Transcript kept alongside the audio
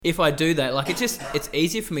if I do that, like it's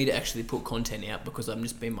easier for me to actually put content out because I'm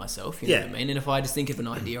just being myself, you know what I mean? And if I just think of an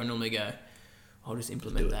idea, I normally go, I'll just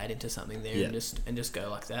implement that into something there and just go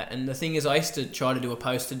like that. And the thing is, I used to try to do a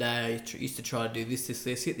post a day. I used to try to do this,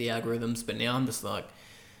 hit the algorithms. But now I'm just like,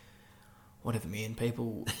 whatever, man.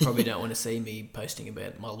 People probably don't want to see me posting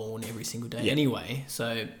about my lawn every single day anyway.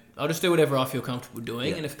 So I'll just do whatever I feel comfortable doing.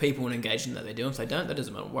 Yeah. And if people want to engage in that, they do. If they don't, that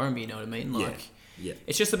doesn't worry me, you know what I mean? Like,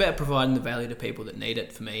 it's just about providing the value to people that need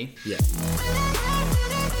it for me. Yeah.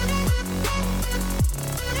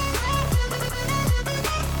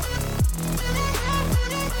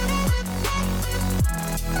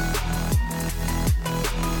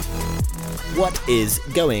 What is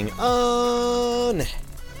going on?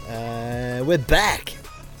 We're back.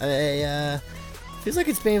 Feels like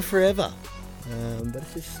it's been forever. But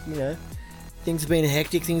it's just, you know, things have been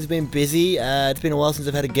hectic, things have been busy. It's been a while since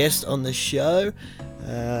I've had a guest on the show.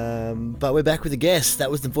 But we're back with a guest.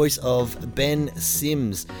 That was the voice of Ben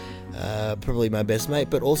Sims. Probably my best mate,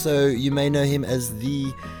 but also you may know him as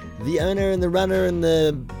the owner and the runner and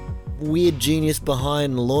the weird genius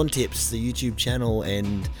behind Lawn Tips, the YouTube channel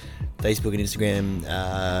and Facebook and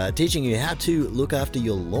Instagram, teaching you how to look after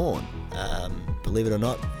your lawn. Believe it or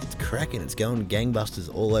not, it's cracking. It's going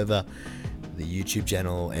gangbusters all over the YouTube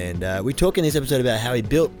channel. And we talk in this episode about how he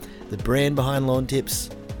built the brand behind Lawn Tips,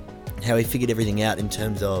 how he figured everything out in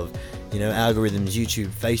terms of, you know, algorithms, YouTube,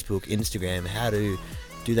 Facebook, Instagram, how to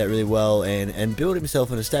do that really well and build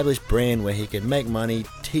himself an established brand where he can make money,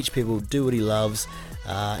 teach people, do what he loves,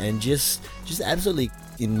 and just absolutely,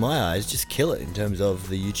 in my eyes, just kill it in terms of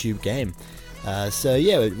the YouTube game. So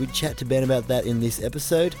yeah, we chat to Ben about that in this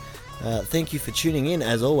episode. Thank you for tuning in.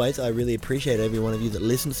 As always, I really appreciate every one of you that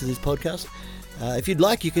listens to this podcast. If you'd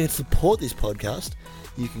like, you can support this podcast.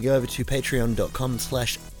 You can go over to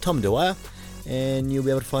patreon.com/Tom Dwyer and you'll be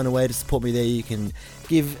able to find a way to support me there. You can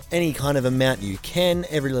give any kind of amount you can.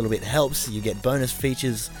 Every little bit helps. You get bonus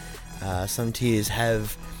features. Some tiers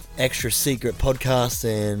have extra secret podcasts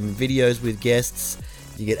and videos with guests.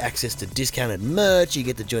 You get access to discounted merch. You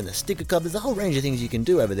get to join the sticker club. There's a whole range of things you can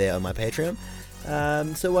do over there on my Patreon.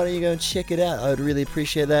 So why don't you go and check it out? I would really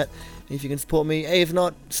appreciate that if you can support me. If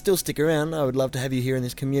not, still stick around. I would love to have you here in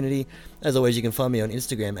this community. As always, you can find me on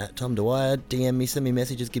Instagram at Tom Dwyer. DM me, send me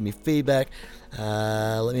messages, give me feedback.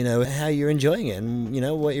 Let me know how you're enjoying it and, you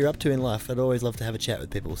know, what you're up to in life. I'd always love to have a chat with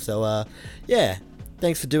people. So, yeah.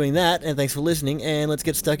 Thanks for doing that, and thanks for listening, and let's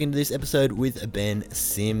get stuck into this episode with Ben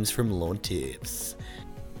Sims from Lawn Tips.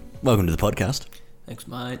 Welcome to the podcast. Thanks,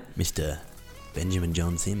 mate. Mr. Benjamin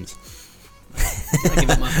John Sims. Can I give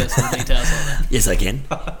up my personal details on that? Yes, I can.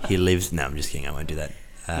 He lives... No, I'm just kidding, I won't do that.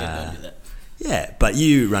 Don't do that. Yeah, but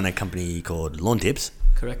you run a company called Lawn Tips.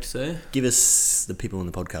 Correct, sir. Give us, the people in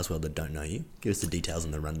the podcast world that don't know you, give us the details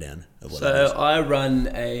and the rundown of what it is. So I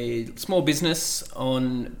run a small business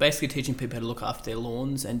on basically teaching people how to look after their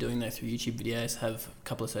lawns and doing that through YouTube videos. Have a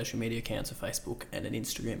couple of social media accounts, a Facebook and an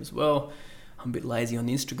Instagram as well. I'm a bit lazy on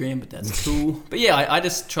the Instagram, but that's cool. But yeah, I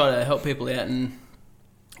just try to help people out and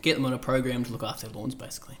get them on a program to look after their lawns,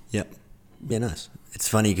 basically. Yep. Yeah, nice. It's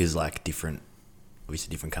funny because like different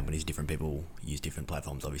companies, different people use different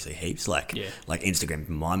platforms, obviously heaps. Like Instagram,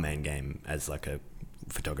 my main game as like a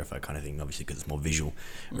photographer kind of thing, obviously because it's more visual.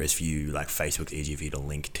 Whereas for you, like Facebook's easier for you to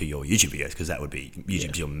link to your YouTube videos because that would be,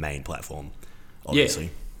 YouTube's your main platform,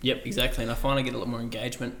 obviously. Yeah. Yep, exactly. And I find I get a lot more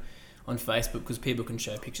engagement on Facebook because people can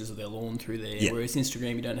show pictures of their lawn through there. Yeah. Whereas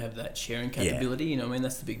Instagram, you don't have that sharing capability. You know what I mean?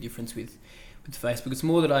 That's the big difference with Facebook. It's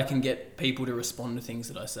more that I can get people to respond to things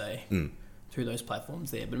that I say through those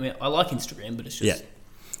platforms there. But I mean, I like Instagram, but it's just...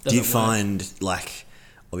 Do you find, like,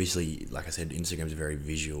 obviously, like I said, Instagram's a very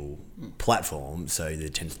visual platform, so there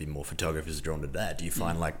tends to be more photographers drawn to that. Do you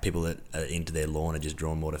find, like, people that are into their lawn are just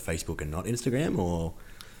drawn more to Facebook and not Instagram, or...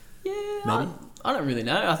 Yeah, maybe? I don't really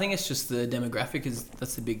know. I think it's just the demographic,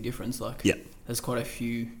 that's the big difference. Like, there's quite a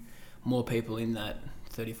few more people in that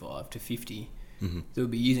 35 to 50 that will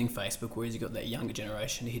be using Facebook, whereas you've got that younger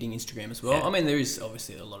generation hitting Instagram as well. I mean, there is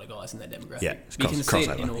obviously a lot of guys in that demographic. Yeah, you can see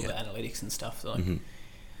it in all the analytics and stuff. So,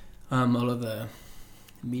 a lot of the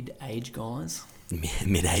mid-age guys.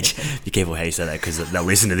 Mid-age? Be careful how you say that because they'll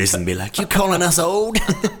listen to this and be like, "You're calling us old."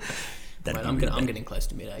 Mate, I'm getting close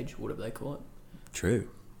to mid-age, whatever they call it. True,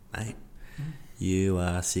 mate. You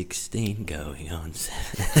are 16 going on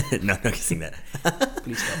 7. No, I'm not going to sing that.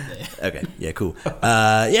 Please stop there. Okay, yeah, cool.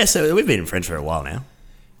 So we've been friends for a while now.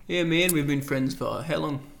 Yeah, man, we've been friends for how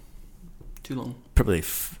long? Too long. Probably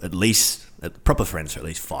at least, proper friends for at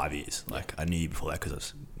least 5 years. Like, I knew you before that because I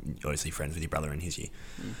was obviously friends with your brother in his year.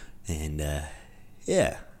 And,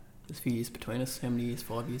 yeah. There's a few years between us. How many years?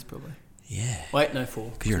 5 years, probably. Yeah. Wait, no, 4.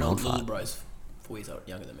 Because you're an old fart. Little bro's 4 years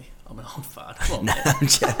younger than me. I'm an old fart. Come on, No,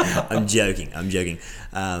 man. I'm joking.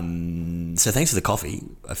 So thanks for the coffee.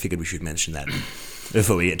 I figured we should mention that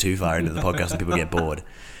before we get too far into the podcast and people get bored.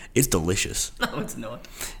 It's delicious. No, it's not.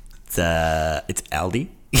 It's Aldi.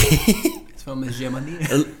 It's from Germany.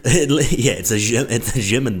 Yeah, it's a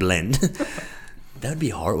German blend. That would be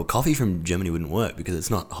horrible. Coffee from Germany wouldn't work because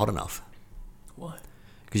it's not hot enough. Why?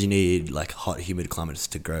 Because you need like hot, humid climates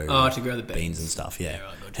to grow. The beans and stuff. Yeah,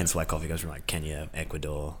 right, gotcha. Hence why coffee goes from like Kenya,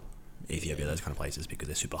 Ecuador, Ethiopia, those kind of places because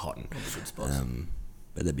they're super hot. And, All the good spots.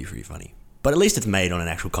 but that'd be pretty funny. But at least it's made on an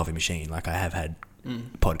actual coffee machine. Like I have had a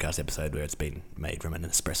podcast episode where it's been made from an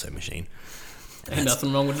espresso machine. Ain't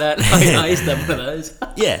nothing wrong with that. I used to have one of those.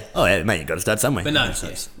 Yeah. Oh, yeah, mate, you got to start somewhere. But no, So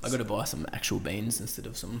yeah, I got to buy some actual beans instead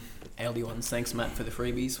of some Aldi ones. Thanks, Matt, for the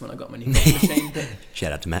freebies when I got my new coffee machine.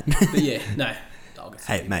 Shout out to Matt. But yeah, no. I'll get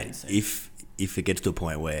some Hey, new mate, beans soon. if it gets to a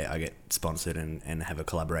point where I get sponsored and have a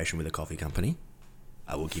collaboration with a coffee company,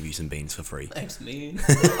 I will give you some beans for free. Thanks, man.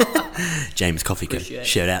 James Coffee Co. Appreciate it.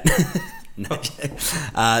 Shout out.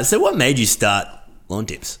 No. So what made you start Lawn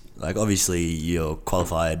Tips? Like, obviously, you're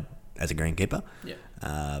qualified as a greenkeeper. Yeah.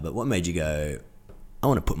 But what made you go, I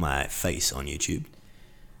want to put my face on YouTube?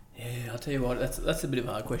 Yeah, I'll tell you what, that's a bit of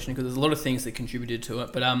a hard question because there's a lot of things that contributed to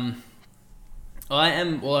it. But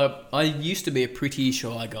I used to be a pretty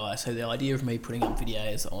shy guy, so the idea of me putting up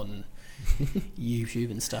videos on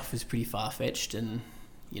YouTube and stuff was pretty far-fetched. And,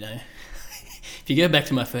 you know, if you go back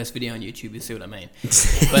to my first video on YouTube, you'll see what I mean.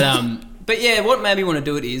 But yeah, what made me want to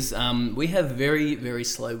do it is we have very, very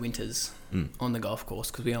slow winters on the golf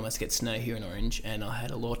course because we almost get snow here in Orange, and I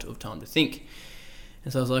had a lot of time to think.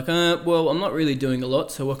 And so I was like, well, I'm not really doing a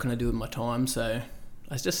lot, so what can I do with my time? So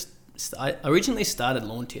I originally started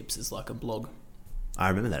Lawn Tips as like a blog. I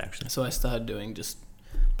remember that, actually. So I started doing just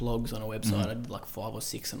blogs on a website. I did like 5 or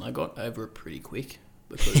 6, and I got over it pretty quick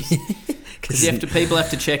because people have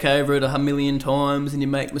to check over it 1,000,000 times, and you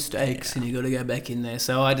make mistakes, and you got to go back in there.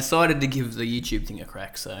 So I decided to give the YouTube thing a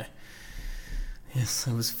crack. So yes,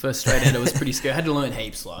 I was first straight out. It was pretty scary. I had to learn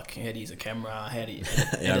heaps, like how to use a camera, how to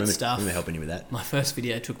edit stuff. I remember helping you with that. My first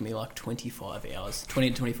video took me like 20 to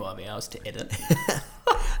 25 hours to edit.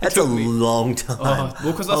 That's a long time.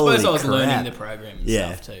 Well, because I suppose I was Holy crap. learning the program and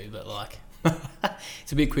stuff too, but like,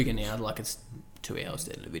 it's a bit quicker now. Like, it's 2 hours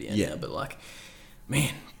to edit a video now, but like,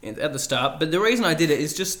 man, at the start. But the reason I did it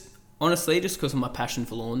is just, honestly, just because of my passion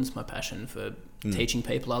for lawns, my passion for teaching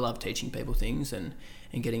people. I love teaching people things and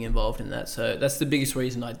getting involved in that. So that's the biggest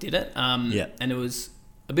reason I did it. And it was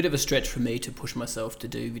a bit of a stretch for me to push myself to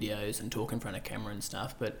do videos and talk in front of camera and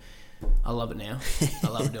stuff, but I love it now. I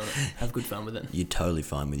love doing it. Have good fun with it. You're totally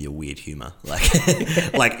fine with your weird humour.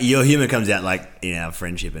 Like your humour comes out like in our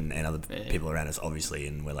friendship and other people around us, obviously,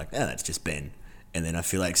 and we're like, oh, that's just Ben. And then I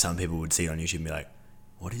feel like some people would see it on YouTube and be like,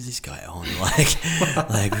 what is this guy on?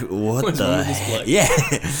 Like what What's the wrong with this heck? bloke? Yeah.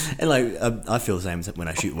 And like I feel the same when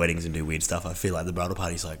I shoot weddings and do weird stuff. I feel like the bridal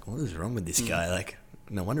party's like, what is wrong with this guy? Like,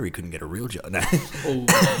 no wonder he couldn't get a real job. No.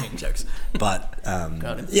 Jokes. But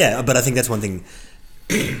yeah, but I think that's one thing.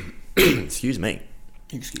 Excuse me.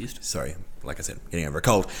 Excused. Sorry, like I said, getting over a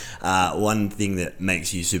cold. One thing that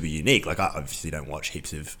makes you super unique, like I obviously don't watch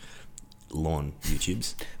heaps of lawn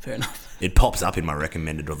YouTubes. Fair enough. It pops up in my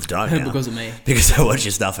recommended all the time now. Because of me. Because I watch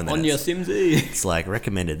your stuff and then On your Simsy. it's like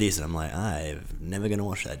recommended this and I'm like, I'm never going to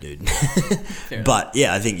watch that, dude. Fair But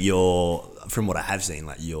yeah, I think from what I have seen,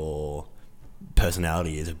 like your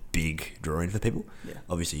personality is a big drawing for people. Yeah.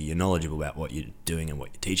 Obviously you're knowledgeable about what you're doing and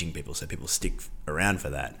what you're teaching people, so people stick around for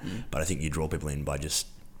that. But I think you draw people in by just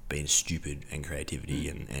being stupid and creativity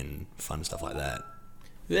and fun stuff like that.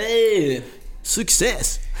 Yeah.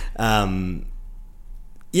 Success.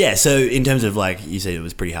 Yeah, so in terms of, like you said, it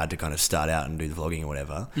was pretty hard to kind of start out and do the vlogging or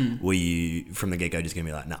whatever. Were you from the get-go just gonna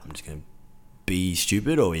be like, nah, I'm just gonna be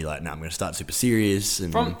stupid, or were you like, nah, I'm gonna start super serious?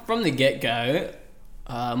 And From the get-go,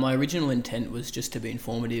 my original intent was just to be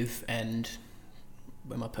informative, and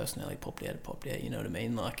when my personality popped out, it popped out, you know what I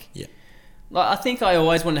mean? Like, I think I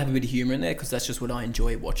always want to have a bit of humour in there because that's just what I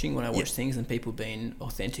enjoy watching when I watch things, and people being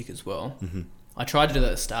authentic as well. I tried to do that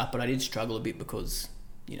at the start, but I did struggle a bit because,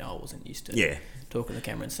 you know, I wasn't used to talking to the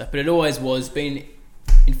camera and stuff. But it always was being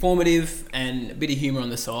informative and a bit of humour on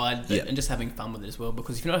the side, and just having fun with it as well,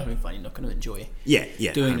 because if you're not having fun, you're not going to enjoy doing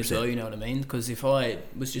 100%. It as well, you know what I mean? Because if I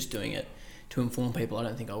was just doing it to inform people, I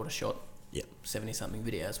don't think I would have shot 70-something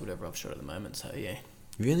videos, whatever I've shot at the moment. So yeah.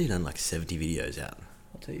 You've only done like 70 videos out.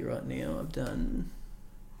 I'll tell you right now, I've done...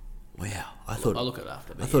 Wow. I'll look at it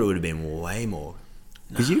after. I thought it would have been way more.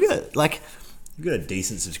 Because you've got a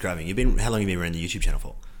decent subscribing. How long have you been running the YouTube channel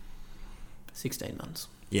for? 16 months.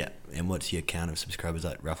 Yeah. And what's your count of subscribers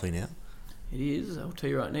like roughly now? It is, I'll tell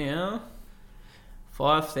you right now,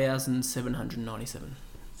 5,797.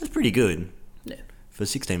 That's pretty good. Yeah. For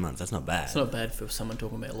 16 months, that's not bad. It's not bad for someone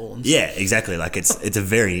talking about lawns. Yeah, exactly. Like it's a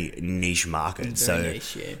very niche market. Very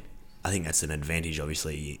niche, yeah. I think that's an advantage,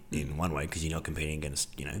 obviously, in one way, because you're not competing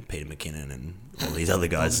against, Peter McKinnon and all these other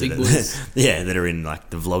guys that are in like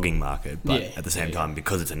the vlogging market. But at the same time,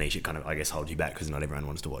 because it's a niche, it kind of, I guess, holds you back because not everyone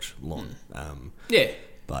wants to watch lawn.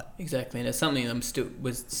 But exactly, and it's something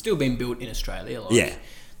was still being built in Australia. Like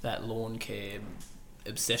that lawn care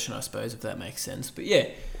obsession, I suppose, if that makes sense. But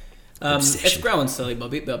it's growing slowly by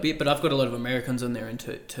bit by bit. But I've got a lot of Americans on there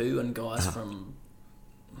too, and guys from,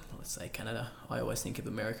 let's say, Canada. I always think of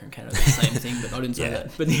America and Canada the same thing, but I didn't say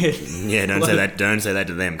that. But don't say that. Don't say that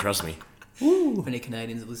to them. Trust me. If any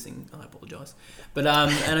Canadians are listening, I apologise. But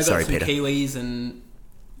and I got some Peter. Kiwis and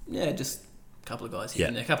just a couple of guys here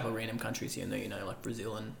and there, a couple of random countries here and there, like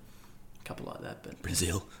Brazil and a couple like that. But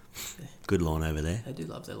Brazil, good lawn over there. They do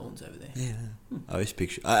love their lawns over there. Yeah, I always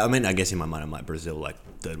picture. I mean, I guess in my mind, I'm like Brazil, like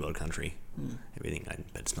third world country. Everything,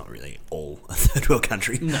 but it's not really all a third world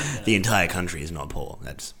country. No. The entire country is not poor.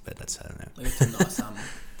 That's I don't know. There's some nice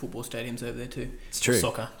football stadiums over there too. It's true.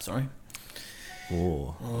 Soccer, sorry.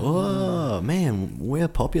 Oh man, we're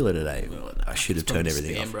popular today. Well, no, I should have turned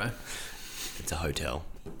everything off. Bro. It's a hotel.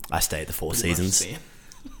 I stay at the Four Seasons.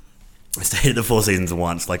 I stayed at the Four Seasons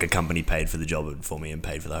once. Like a company paid for the job for me and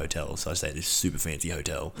paid for the hotel, so I stayed at this super fancy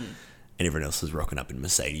hotel. And everyone else was rocking up in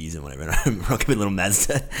Mercedes and whatever, and I'm rocking in little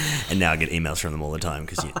Mazda. And now I get emails from them all the time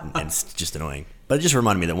and it's just annoying. But it just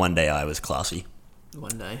reminded me that one day I was classy.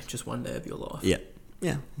 Just one day of your life. Yeah,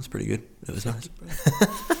 it was pretty good. It was nice.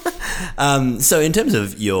 So in terms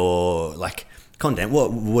of your content,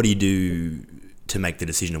 what do you do to make the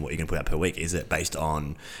decision of what you're going to put out per week? Is it based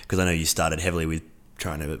on, because I know you started heavily with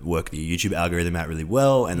trying to work the YouTube algorithm out really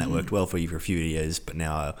well, and that worked well for you for a few videos, but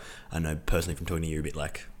now I know personally from talking to you, you're a bit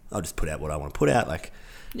like, I'll just put out what I want to put out. How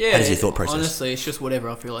does your thought process? Honestly, it's just whatever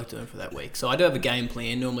I feel like doing for that week. So I do have a game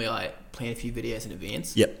plan. Normally I plan a few videos in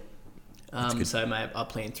advance. Yep. So I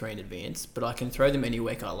plan 3 in advance, but I can throw them any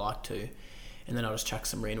week I like to, and then I'll just chuck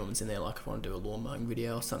some random ones in there, like if I want to do a lawn mowing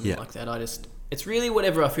video or something like that. It's really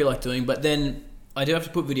whatever I feel like doing, but then I do have to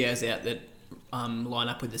put videos out that line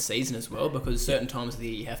up with the season as well, because certain times of the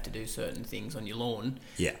year you have to do certain things on your lawn.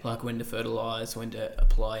 Yeah. Like when to fertilise, when to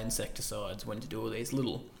apply insecticides, when to do all these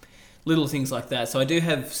little things like that. So I do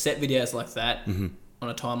have set videos like that on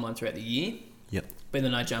a timeline throughout the year. Yep. But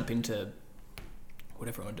then I jump into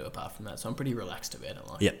whatever I want to do apart from that. So I'm pretty relaxed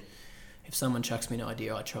about it. If someone chucks me an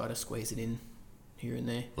idea, I try to squeeze it in here and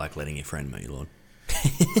there. Like letting your friend mow your lawn.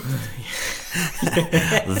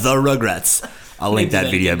 The Rugrats. I'll link that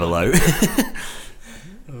video below.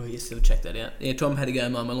 Oh, you still check that out. Yeah, Tom had to go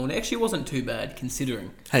mow my lawn. It actually wasn't too bad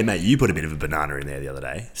considering. Hey mate, you put a bit of a banana in there the other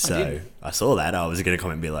day. So I saw that. I was going to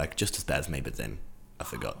comment and be like, just as bad as me, but then I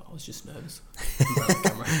forgot. I was just nervous.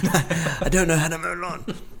 I don't know how to mow lawn.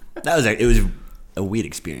 It was a weird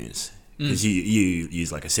experience because you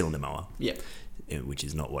use like a cylinder mower. Yep. Which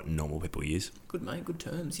is not what normal people use. Good mate, good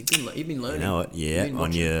terms. You've been learning. You know what? Yeah,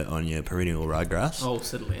 on your perennial ryegrass. Oh,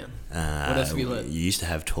 settle down. What else have you learned? You used to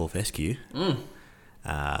have 12 fescue.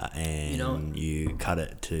 And you cut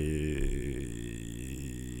it to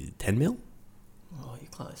 10 mil. Oh,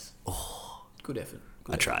 you're close. Oh, good effort.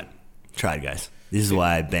 I tried, guys. This is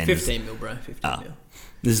why Ben. 15 mil, bro. 15 mil.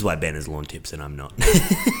 This is why Ben has lawn tips and I'm not.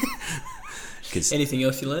 Anything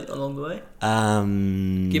else you learnt along the way?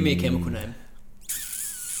 Give me a chemical name.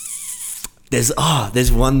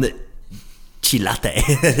 There's one that Chilate.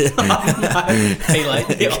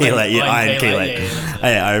 Chelate. Iron chelate.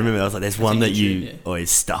 I remember I was like, there's one that you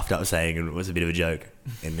always stuffed up saying and it was a bit of a joke,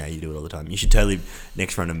 and now you do it all the time. You should totally,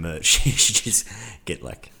 next run of merch, you should just get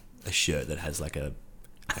like a shirt that has like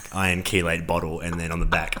iron chelate bottle and then on the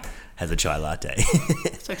back has a chai latte.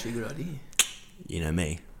 That's actually a good idea. You know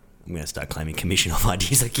me. I'm going to start claiming commission off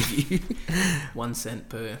ideas I give you. 1 cent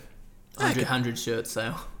per 100 shirt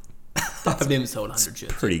sale. I've never sold 100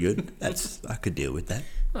 shirts. Pretty good. I could deal with that.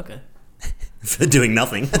 Okay. For doing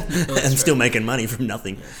nothing and still making money from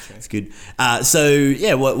nothing. Yeah, it's good.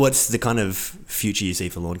 What's the kind of future you see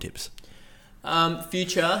for lawn tips?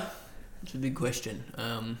 Future, it's a big question.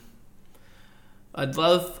 I'd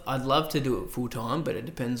love to do it full time, but it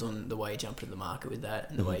depends on the way you jump into the market with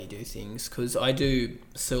that and the way you do things. Because I do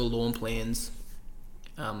sell lawn plans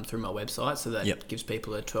through my website, so that gives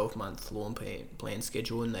people a 12-month lawn plan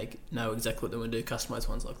schedule, and they know exactly what they want to do, customized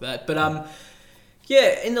ones like that. But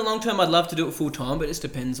in the long term, I'd love to do it full time, but it just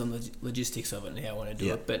depends on the logistics of it and how I want to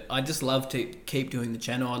do it. But I just love to keep doing the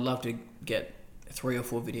channel. I'd love to get 3 or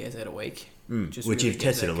 4 videos out a week. Which really you've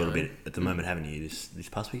tested a little bit at the moment, haven't you? This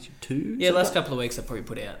past week, 2? Yeah, last couple of weeks I probably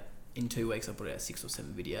put out in 2 weeks I'll put out 6 or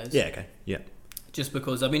 7 videos. Yeah, okay. Yeah. Just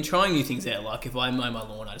because I've been trying new things out. Like if I mow my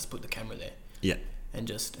lawn, I just put the camera there. Yeah. And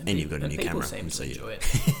you've got a new camera. Seem to enjoy it.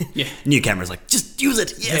 Yeah. New camera's like, just use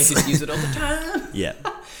it. Yes. Yeah, just use it all the time. Yeah.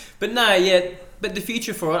 But no, yeah. But the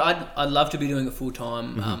future for it, I'd love to be doing it full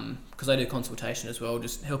time. Because I do consultation as well,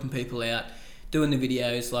 just helping people out, doing the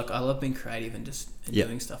videos. Like I love being creative and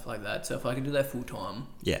doing stuff like that. So if I could do that full time,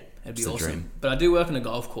 it'd be awesome. Dream. But I do work on a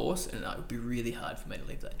golf course, and it would be really hard for me to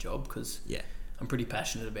leave that job because I'm pretty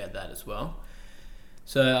passionate about that as well.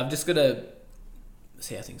 So I've just got to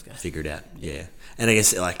see how things go. Figure it out, yeah. And I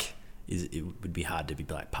guess like it would be hard to be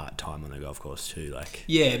like part time on a golf course too, like.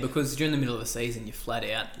 Yeah, because during the middle of the season you're flat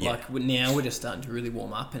out. Yeah. Like now we're just starting to really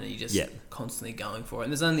warm up, and you're just constantly going for it.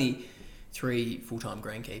 And there's only 3 full-time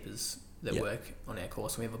greenkeepers that work on our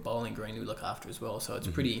course. We have a bowling green we look after as well, so it's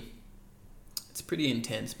pretty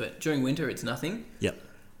intense. But during winter it's nothing. Yep.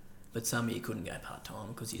 But summer you couldn't go part time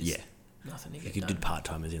because you just nothing to get done. You could do part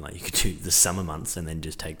time as in like you could do the summer months and then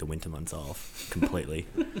just take the winter months off completely.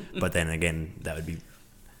 But then again, that would be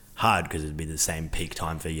hard because it'd be the same peak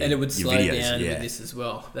time for you. And it would slow down with this as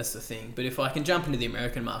well. That's the thing. But if I can jump into the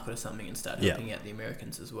American market or something and start helping out the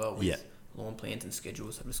Americans as well with lawn plans and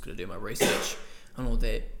schedules, I'm just going to do my research on all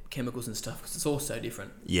their chemicals and stuff because it's all so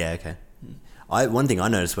different. Yeah, okay. One thing I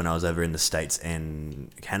noticed when I was over in the States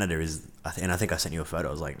and Canada is, and I think I sent you a photo,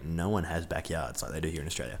 I was like, no one has backyards like they do here in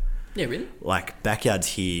Australia. Yeah, really? Like backyards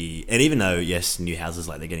here, and even though yes, new houses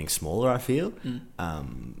like they're getting smaller, I feel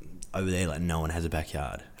over there like no one has a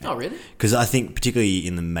backyard. Oh, really? Because I think particularly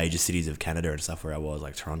in the major cities of Canada and stuff where I was,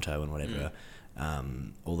 like Toronto and whatever,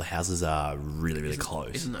 all the houses are really really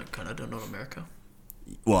close. Isn't that Canada, not America?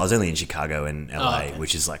 Well, I was only in Chicago and LA,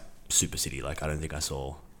 which is like super city. Like I don't think I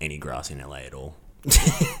saw any grass in LA at all.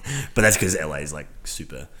 But that's because LA is like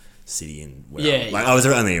super city and I was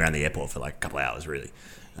only around the airport for like a couple of hours really.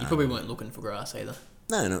 You probably weren't looking for grass either.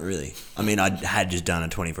 No, not really. I mean, I had just done a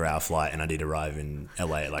 24-hour flight and I did arrive in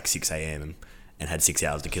LA at like 6 a.m. and had 6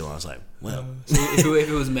 hours to kill, and I was like, well. So if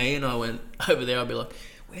it was me and I went over there, I'd be like,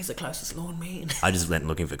 where's the closest lawn, man? I just went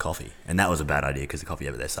looking for coffee, and that was a bad idea because the coffee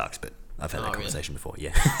over there sucks, but I've had that conversation before,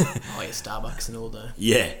 yeah. Starbucks and all the...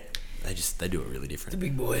 Yeah. They do it really different. The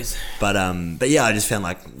big boys. But yeah, I just found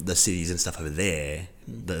like the cities and stuff over there.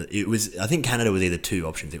 I think Canada was either 2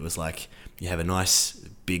 options. It was like you have a nice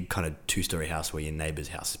big kind of 2-story house where your neighbour's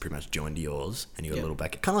house is pretty much joined to yours, and you got a little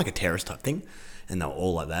back, kind of like a terrace type thing, and they're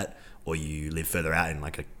all like that. Or you live further out in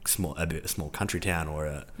like a small country town or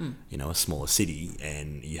a smaller city,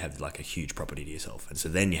 and you have like a huge property to yourself, and so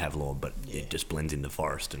then you have lawn, but it just blends in the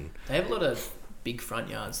forest. And they have a lot of big front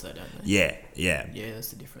yards though, don't they? Yeah, that's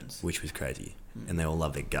the difference. Which was crazy. And they all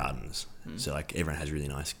love their gardens. So like everyone has really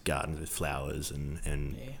nice gardens with flowers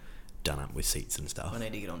and done up with seats and stuff. I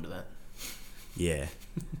need to get onto that. Yeah.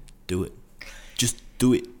 Do it. Just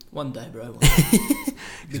do it. One day, bro.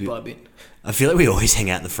 Bit by bit. I feel like we always hang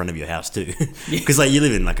out in the front of your house too. Because like you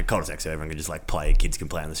live in like a cul-de-sac, so everyone can just like play. Kids can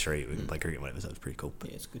play on the street. We can play cricket, whatever. So it's pretty cool.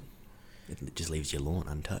 Yeah, it's good. It just leaves your lawn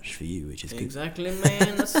untouched for you, which is good. Exactly,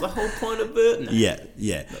 man. That's the whole point of it. No.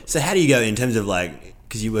 Yeah. So how do you go in terms of like,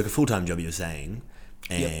 because you work a full-time job, you're saying,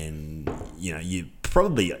 and you're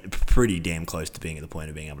probably pretty damn close to being at the point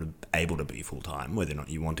of being able to be full-time, whether or not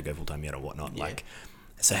you want to go full-time yet or whatnot. Yeah. Like,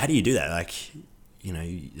 so how do you do that? Like,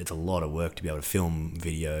 it's a lot of work to be able to film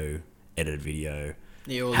video, edit video,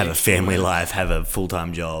 have a family life, have a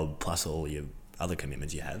full-time job, plus all your other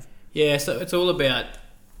commitments you have. Yeah, so it's all about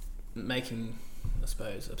making, I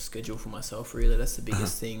suppose, a schedule for myself, really. That's the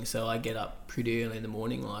biggest thing. So I get up pretty early in the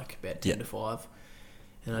morning, like about 10 to 5,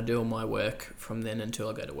 and I do all my work from then until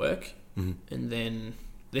I go to work. And then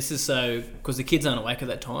this is so, because the kids aren't awake at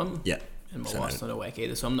that time. Yeah. And my wife's not awake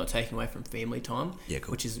either, so I'm not taking away from family time,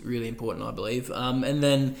 cool. Which is really important, I believe. And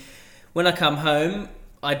then when I come home,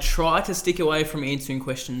 I try to stick away from answering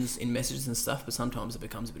questions in messages and stuff, but sometimes it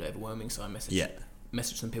becomes a bit overwhelming, so I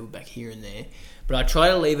message some people back here and there. But I try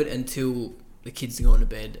to leave it until the kids are going to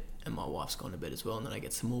bed and my wife's gone to bed as well, and then I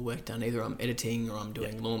get some more work done. Either I'm editing or I'm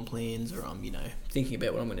doing lawn plans or I'm, thinking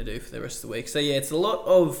about what I'm going to do for the rest of the week. So yeah, it's a lot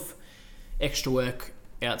of extra work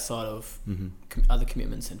outside of other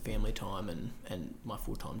commitments and family time and my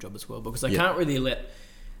full-time job as well, because I can't really let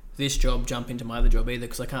this job jump into my other job either,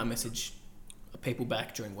 because I can't message people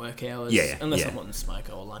back during work hours unless I'm on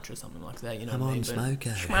smoker or lunch or something like that. I'm on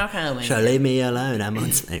smoker. Smoker. So leave me alone. I'm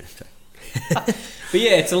on smoker. But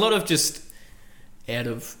yeah, it's a lot of just out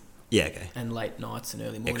of and late nights and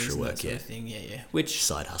early mornings, extra work, and that sort of thing. Yeah. Which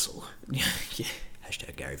side hustle? Yeah.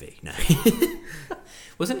 Hashtag Gary V. No.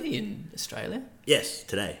 Wasn't he in Australia? Yes,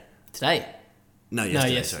 today. Today? No,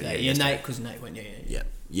 yesterday. Yeah, Nate, because Nate went. Yeah.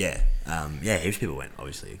 Heaps of people went.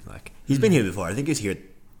 Obviously, like he's been here before. I think he was here at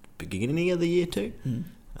the beginning of the year too.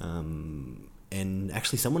 And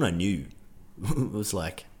actually, someone I knew was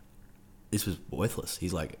like, "This was worthless."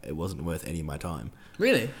 He's like, "It wasn't worth any of my time."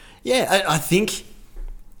 Really? Yeah, I think.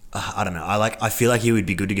 I don't know. I feel like he would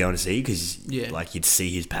be good to go and see because like you'd see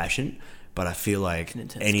his passion. But I feel like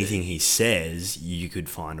anything he says, you could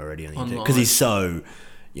find already on the internet because he's so,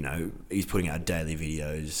 he's putting out daily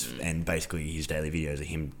videos, and basically his daily videos are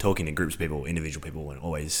him talking to groups of people, individual people, and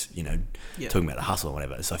always, talking about the hustle or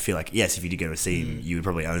whatever. So I feel like, yes, if you did go to see him, you would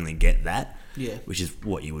probably only get that, which is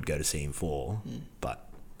what you would go to see him for. But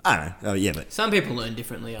I don't know. But some people learn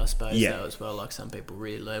differently, I suppose, though, as well. Like some people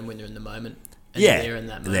really learn when they're in the moment. And they're in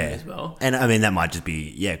that moment as well. And I mean, that might just be,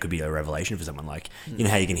 it could be a revelation for someone. Like, you know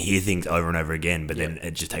how you can hear things over and over again, but then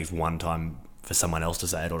it just takes one time for someone else to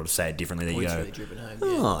say it or to say it differently. That you go, really driven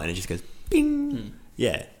home, and it just goes, bing.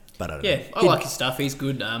 Yeah, but I don't know. Yeah, I like his stuff. He's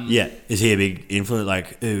good. Is he a big influence?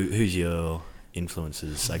 Like, who's your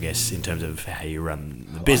influences, I guess, in terms of how you run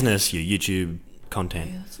the business, your YouTube content?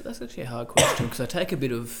 Yeah, that's actually a hard question because I take a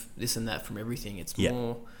bit of this and that from everything. It's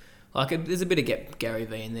more... Like, there's a bit of Gary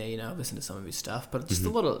Vee in there, I've listened to some of his stuff, but just a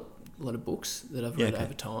lot of books that I've read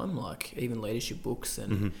over time, like even leadership books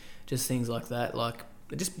and just things like that. Like,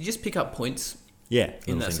 you just pick up points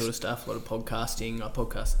in that sort of stuff. A lot of podcasting. I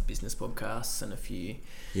podcast business podcasts and a few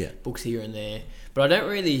books here and there. But I don't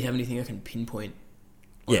really have anything I can pinpoint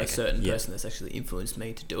on a certain person that's actually influenced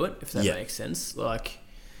me to do it, if that makes sense. Like,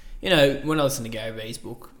 when I listen to Gary Vee's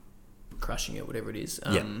book, Crushing It, whatever it is...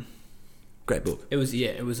 Great book. It was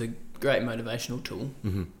a great motivational tool,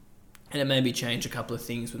 and it made me change a couple of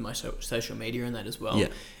things with my social media and that as well,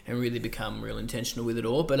 and really become real intentional with it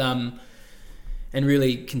all. But and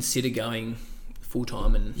really consider going full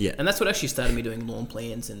time and that's what actually started me doing lawn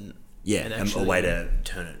plans and actually, a way to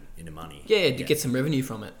turn it into money. To get some revenue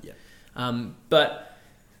from it. But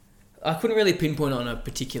I couldn't really pinpoint on a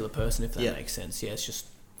particular person, if that makes sense. It's just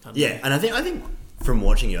and I think from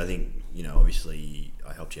watching you, I think obviously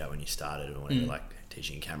I helped you out when you started and when you were like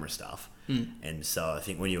teaching camera stuff, and so I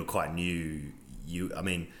think when you were quite new, I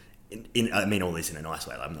mean all this in a nice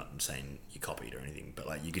way. Like, I'm not saying you copied or anything, but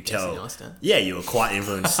like you could tell, nice, you were quite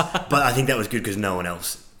influenced. But I think that was good because no one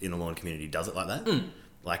else in the lawn community does it like that.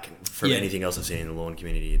 Like from anything else I've seen in the lawn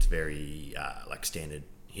community, it's very like standard.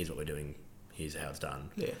 Here's what we're doing. Here's how it's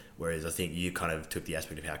done. Whereas I think you kind of took the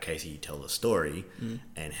aspect of how Casey tells a story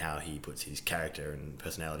and how he puts his character and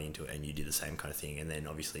personality into it, and you did the same kind of thing. And then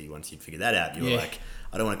obviously once you'd figured that out, you were like,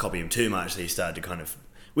 I don't want to copy him too much. So you started to kind of,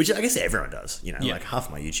 which I guess everyone does, like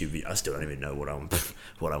half my YouTube video, I still don't even know what I want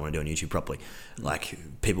to do on YouTube properly. Like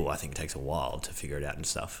people, I think it takes a while to figure it out and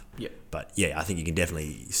stuff. But I think you can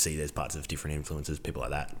definitely see there's parts of different influences, people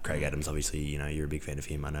like that. Craig Adams, obviously, you're a big fan of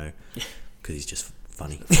him, I know, because he's just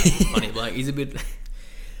funny. Like he's a bit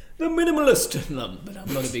the minimalist, but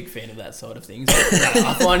I'm not a big fan of that side of things.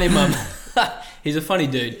 I find him he's a funny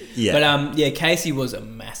dude. But Casey was a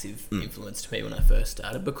massive influence to me when I first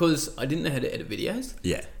started because I didn't know how to edit videos.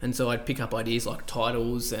 And so I'd pick up ideas like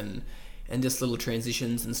titles and just little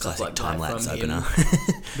transitions and stuff classic like that. Time-lapse opener.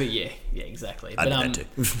 But exactly. I But did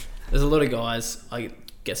that too. There's a lot of guys I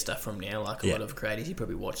get stuff from now, like a lot of creators you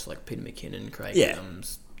probably watch, like Peter McKinnon, Craig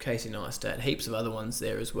Adams, Casey Neistat, heaps of other ones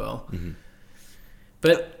there as well.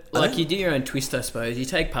 But like you do your own twist, I suppose. You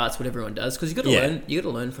take parts what everyone does because you got to learn. You got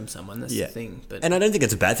to learn from someone. That's the thing. But and I don't think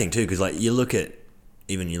it's a bad thing too, because like you look at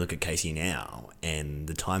Casey now and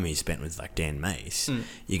the time he spent with like Dan Mace,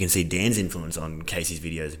 you can see Dan's influence on Casey's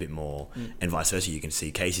videos a bit more, and vice versa. You can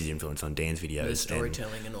see Casey's influence on Dan's videos. The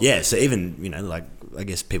storytelling and all. Yeah, so even like I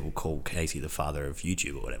guess people call Casey the father of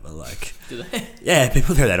YouTube or whatever. Like, do they? Yeah,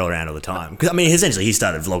 people throw that all around all the time. Because I mean, essentially, he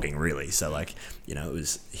started vlogging really. So like, it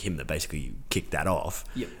was him that basically kicked that off.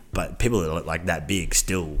 But people that are like that big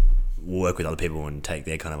still work with other people and take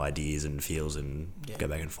their kind of ideas and feels and go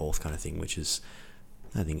back and forth kind of thing, which is.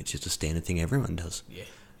 I think it's just a standard thing everyone does.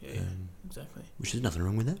 Exactly. Which is nothing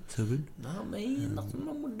wrong with that. So good. No, man, nothing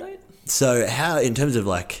wrong with that. So how, in terms of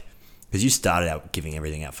like, because you started out giving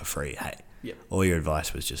everything out for free, hey? All your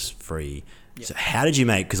advice was just free. So how did you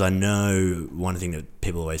make, because I know one thing that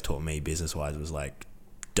people always taught me business-wise was like,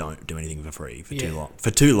 don't do anything for free for too long.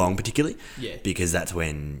 For too long particularly. Because that's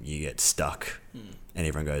when you get stuck. And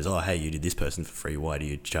everyone goes, oh, hey, you did this person for free. Why do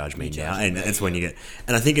you charge me now? And that's when you get,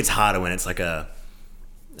 and I think it's harder when it's like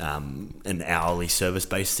an hourly service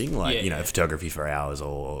based thing, like photography for hours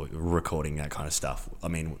or recording, that kind of stuff. I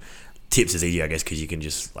mean, tips is easy, I guess, because you can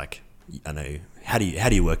just like, I know how do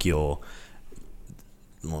you work your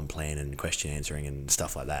lawn plan and question answering and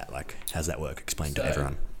stuff like that. Like, how's that work? Explain to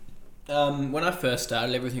everyone. When I first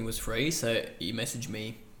started, everything was free, so you messaged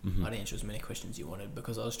me. I'd answer as many questions you wanted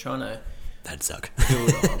because I was trying to... That'd suck.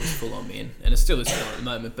 I was full on, man. And it still is full on at the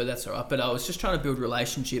moment, but that's all right. But I was just trying to build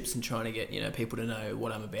relationships and trying to get, people to know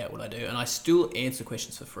what I'm about, what I do. And I still answer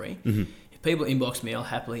questions for free. If people inbox me, I'll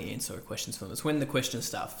happily answer questions for them. It's when the questions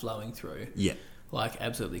start flowing through. Yeah. Like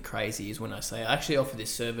absolutely crazy is when I say, I actually offer this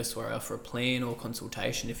service where I offer a plan or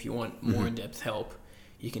consultation. If you want more in-depth help,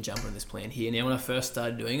 you can jump on this plan here. Now, when I first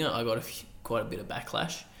started doing it, I got quite a bit of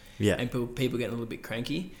backlash. Yeah. And people getting a little bit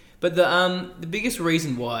cranky. But the biggest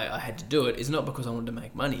reaon why I had to do it is not because I wanted to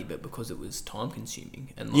make money, but because it was time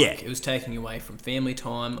consuming and it was taking away from family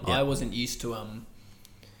time. Yeah. I wasn't used to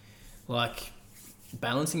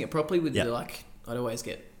balancing it properly with I'd always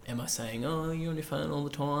get Emma saying, "Oh, you're on your phone all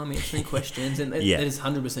the time, answering questions," and it is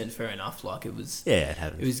 100% fair enough. Like it was,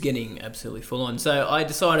 it was getting absolutely full on. So I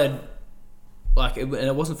decided, and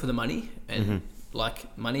it wasn't for the money, and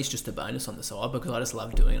money's just a bonus on the side because I just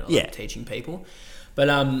love doing it. I love teaching people. But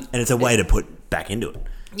and it's a way to put back into it.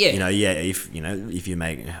 Yeah. If you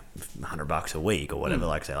make $100 a week or whatever,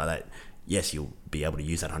 like that, yes, you'll be able to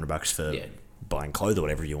use that $100 for buying clothes or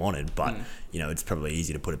whatever you wanted. But it's probably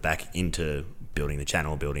easy to put it back into building the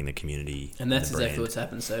channel, building the community, and that's exactly what's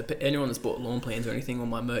happened. So anyone that's bought lawn plans or anything, or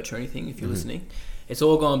my merch or anything, if you're listening, it's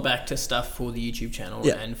all gone back to stuff for the YouTube channel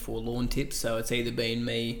and for lawn tips. So it's either been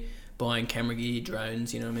me buying camera gear, drones,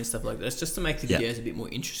 stuff like that. It's just to make the videos a bit more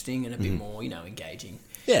interesting and a bit more, engaging.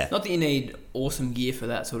 Yeah. Not that you need awesome gear for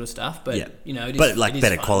that sort of stuff, but it is, but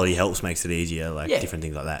better fun. Quality helps, makes it easier, different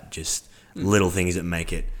things like that. Just little things that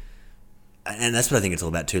make it, and that's what I think it's all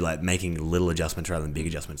about too. Like making little adjustments rather than big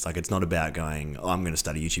adjustments. Like it's not about going, I'm going to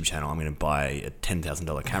start a YouTube channel, I'm going to buy a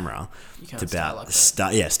 $10,000 camera. It's about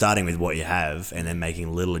starting with what you have and then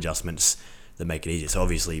making little adjustments that make it easier. So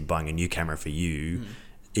obviously buying a new camera for you.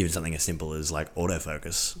 Even something as simple as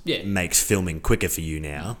autofocus makes filming quicker for you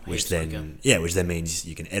now, which then means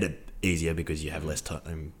you can edit easier because you have less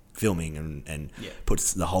time filming and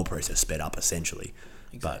puts the whole process sped up essentially.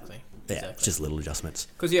 Exactly. But it's just little adjustments.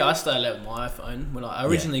 Because I started out with my iPhone when I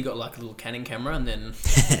originally got a little Canon camera and then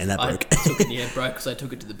and that broke. It broke because I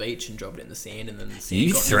took it to the beach and dropped it in the sand and then the sand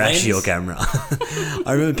you thrashed your camera.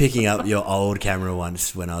 I remember picking up your old camera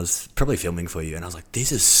once when I was probably filming for you, and I was like,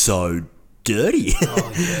 "This is so dirty."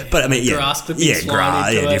 But I mean,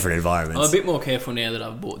 different environments. I'm a bit more careful now that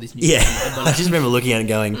I've bought this new camera. But I just remember looking at it and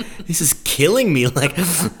going, "This is killing me."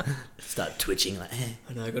 Start twitching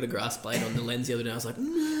I know, I got a grass blade on the lens the other day. I was like,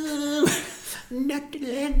 "No, not the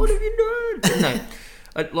lens. What have you done?"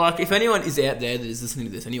 No. If anyone is out there that is listening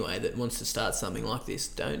to this anyway that wants to start something like this,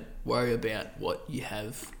 don't worry about what you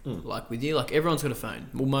have with you. Everyone's got a phone.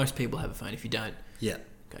 Well, most people have a phone. If you don't,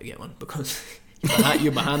 go get one because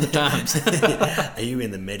you're behind the times. Are you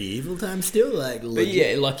in the medieval times still? But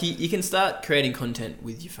you can start creating content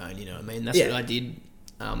with your phone. You know what I mean? That's what I did.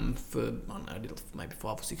 I did maybe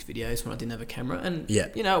 5 or 6 videos when I didn't have a camera, and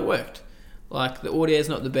it worked. The audio is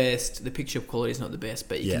not the best, the picture quality is not the best,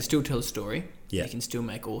 but you can still tell a story. You can still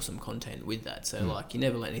make awesome content with that. So you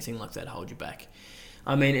never let anything like that hold you back.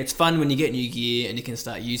 I mean, it's fun when you get new gear and you can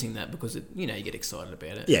start using that because you get excited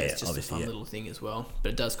about it. It's just a fun little thing as well,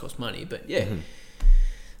 but it does cost money. But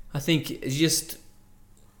I think it's just,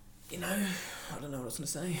 I don't know what I was going to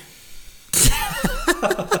say.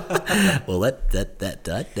 Well,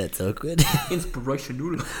 that's awkward.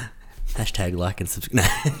 Inspirational. Hashtag like and subscribe.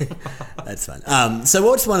 No, that's fun. So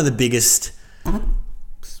what's one of the biggest...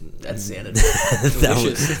 That sounded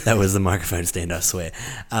delicious. that was the microphone stand, I swear.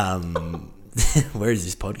 Where is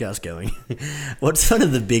this podcast going? What's one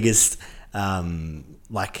of the biggest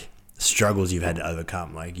struggles you've had to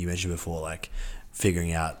overcome? Like you mentioned before,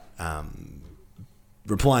 figuring out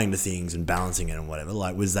replying to things and balancing it and whatever.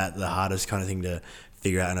 Was that the hardest kind of thing to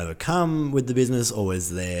figure out and overcome with the business, or was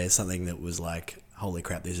there something that was holy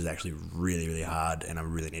crap, this is actually really, really hard and I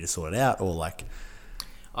really need to sort it out? Or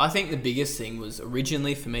I think the biggest thing was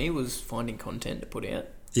originally for me was finding content to put out.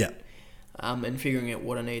 Yeah. And figuring out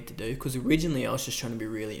what I needed to do, because originally I was just trying to be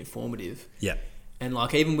really informative. Yeah. And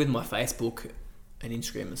even with my Facebook and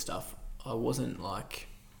Instagram and stuff, I wasn't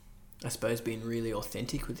I suppose being really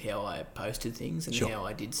authentic with how I posted things and how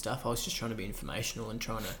I did stuff. I was just trying to be informational and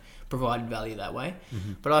trying to provide value that way.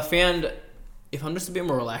 Mm-hmm. But I found if I'm just a bit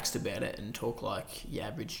more relaxed about it and talk like your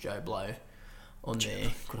average Joe Blow on there,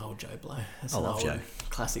 good old Joe Blow. That's an old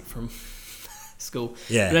classic from school.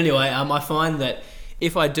 Yeah. But anyway, I find that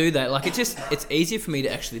if I do that, it's easier for me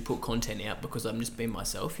to actually put content out because I'm just being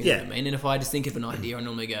myself, you know what I mean? And if I just think of an idea, I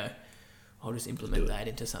normally go, I'll just implement that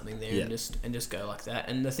into something there and just go like that.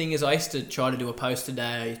 And the thing is, I used to try to do a post a day.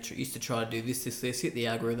 I used to try to do this, hit the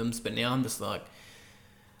algorithms. But now I'm just like,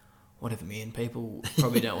 whatever, man. People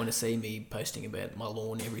probably don't want to see me posting about my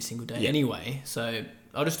lawn every single day anyway. So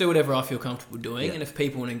I'll just do whatever I feel comfortable doing. And if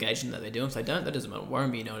people want to engage in that, they do. If they don't, that doesn't worry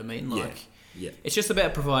me, you know what I mean? Like, it's just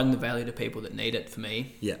about providing the value to people that need it for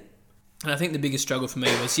me. Yeah. And I think the biggest struggle for me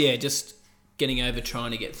was, just getting over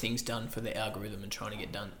trying to get things done for the algorithm and trying to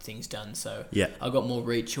get things done. So I got more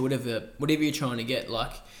reach or whatever you're trying to get.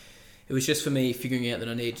 Like, it was just for me figuring out that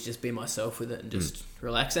I need to just be myself with it and just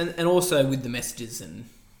relax. And also with the messages and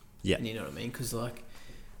you know what I mean? Because like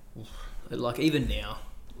even now,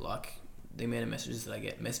 like the amount of messages that I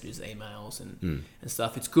get, emails and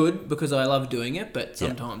stuff, it's good because I love doing it, but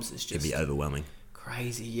sometimes it's just... It'd be overwhelming.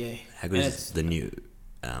 Crazy, yeah. How good is the new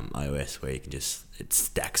iOS where you can it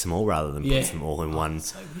stacks them all rather than puts them all in one?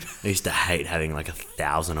 So good. I used to hate having like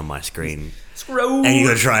 1,000 on my screen. Scroll! And you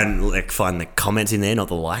got to try and like find the comments in there, not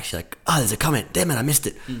the likes. You're like, oh, there's a comment. Damn it, I missed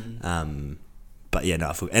it. But yeah,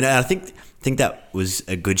 no, and I think that was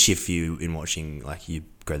a good shift for you in watching, like, you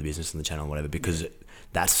grow the business on the channel and whatever, because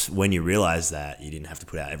that's when you realise that you didn't have to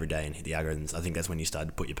put out every day and hit the algorithms. I think that's when you started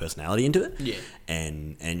to put your personality into it. Yeah.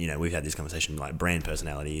 And you know, we've had this conversation, like, brand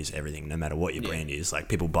personality is everything, no matter what your brand is. Like,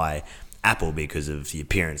 people buy Apple because of the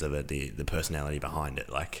appearance of it, the personality behind it.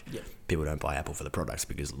 Like, people don't buy Apple for the products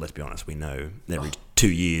because, let's be honest, we know every 2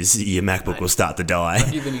 years your MacBook will start to die.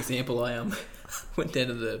 I'll give you an example. I went down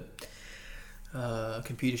to the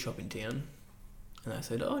computer shop in town and I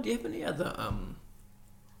said, oh, do you have any other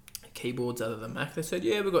keyboards other than Mac? They said,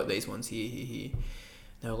 yeah, we've got these ones here.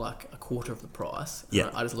 They were like a quarter of the price. And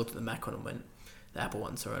I just looked at the Mac one and went, the Apple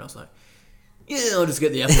one, sorry, and I was like, yeah, I'll just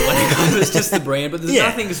get the Apple one. It's just the brand, but there's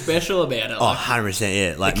nothing special about it. Like,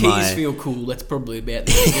 100%, yeah. Like, the keys feel cool. That's probably about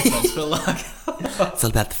the difference. But like, it's all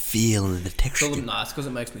about the feel and the texture. It's all nice because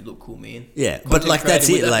it makes me look cool, man. Yeah, but like, that's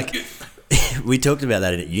it. Like, we talked about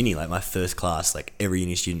that at uni. Like, my first class, like, every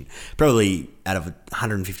uni student, probably out of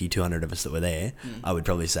 150, 200 of us that were there, I would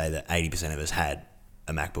probably say that 80% of us had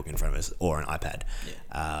a MacBook in front of us or an iPad.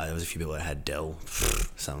 There was a few people that had Dell,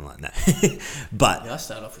 something like that. But I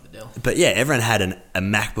started off with a Dell. But yeah, everyone had a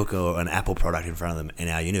MacBook or an Apple product in front of them, and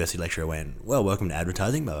our university lecturer went, well, welcome to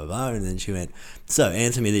advertising, blah, blah, blah. And then she went, so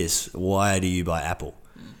answer me this, why do you buy Apple?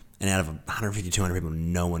 And out of 150, 200 people,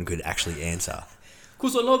 no one could actually answer.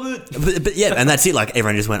 Because I love it. But yeah, and that's it. Like,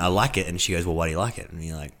 everyone just went, I like it. And she goes, well, why do you like it? And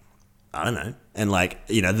you're like, I don't know. And like,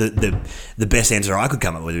 you know, the best answer I could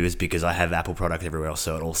come up with was because I have Apple products everywhere else,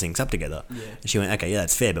 so it all syncs up together. Yeah. And she went, okay, yeah,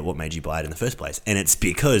 that's fair, but what made you buy it in the first place? And it's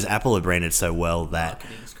because Apple are branded so well that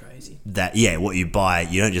marketing's crazy. That what you buy,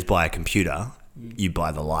 you don't just buy a computer, you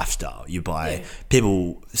buy the lifestyle. You buy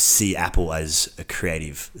people see Apple as a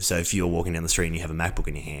creative. So if you're walking down the street and you have a MacBook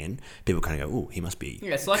in your hand, people kind of go, oh, he must be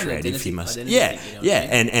it's like creative. An identity, he must, identity, you know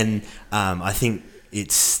what I mean? And I think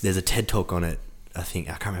there's a TED talk on it. I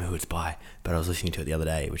can't remember who it's by, but I was listening to it the other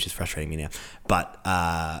day, which is frustrating me now.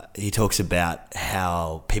 But he talks about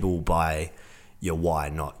how people will buy your why,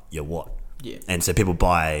 not your what. Yeah. And so people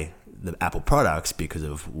buy the Apple products because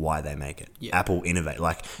of why they make it. Yeah. Apple innovate.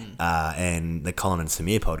 And the Colin and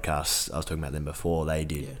Samir podcast, I was talking about them before, they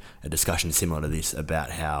did a discussion similar to this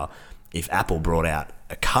about how if Apple brought out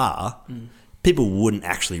a car, people wouldn't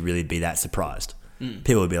actually really be that surprised.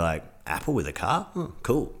 People would be like, Apple with a car? Oh,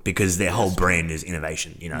 cool. Because their whole brand is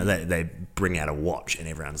innovation. You know, they bring out a watch and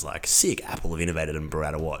everyone's like, sick, Apple have innovated and brought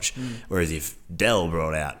out a watch. Whereas if Dell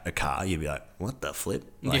brought out a car, you'd be like, what the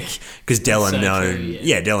flip? Like, because Dell are known,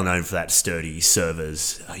 Dell are known for that sturdy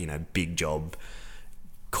servers, you know, big job,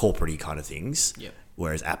 corporate-y kind of things. Yep.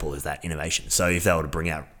 Whereas Apple is that innovation. So if they were to bring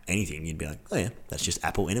out anything, you'd be like, oh yeah, that's just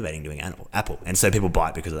Apple innovating doing Apple. And so people buy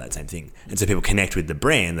it because of that same thing. And so people connect with the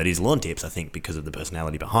brand that is Lawn Tips, I think, because of the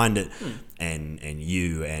personality behind it and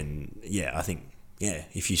you. And yeah, I think,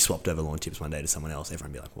 if you swapped over Lawn Tips one day to someone else,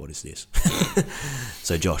 everyone would be like, what is this?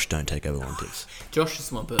 So Josh, don't take over Lawn Tips. Josh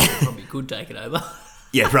is my person, probably could take it over.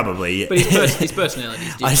 Yeah, probably. Yeah. But his personality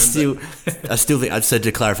is different. I still think. So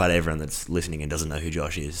to clarify to everyone that's listening and doesn't know who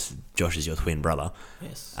Josh is your twin brother.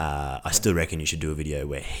 Yes. I still reckon you should do a video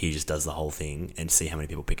where he just does the whole thing and see how many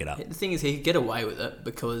people pick it up. The thing is, he could get away with it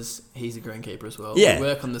because he's a greenkeeper as well. Yeah. We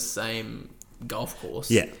work on the same golf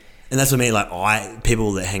course. Yeah, and that's what I mean. Like,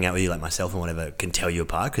 people that hang out with you, like myself and whatever, can tell you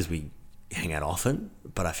apart because we hang out often.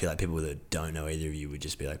 But I feel like people that don't know either of you would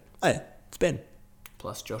just be like, "Oh yeah, it's Ben."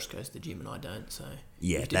 Plus, Josh goes to the gym and I don't, so...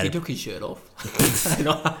 Yeah, if he took his shirt off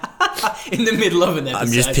in the middle of an episode...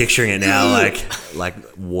 I'm just picturing it now, like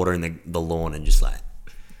watering the lawn and just like...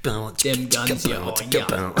 Them guns,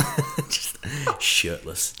 just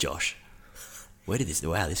shirtless Josh. Where did this...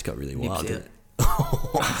 Wow, this got really wild, didn't it?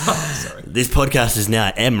 Sorry. This podcast is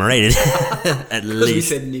now M-rated, at We least.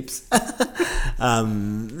 said nips.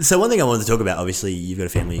 So one thing I wanted to talk about, obviously, you've got a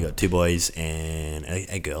family, you've got 2 boys and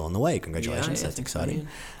a girl on the way. Congratulations, that's exciting.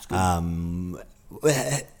 Do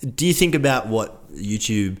you think about what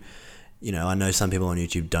YouTube... I know some people on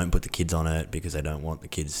YouTube don't put the kids on it because they don't want the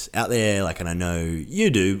kids out there. And I know you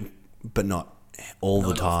do, but not all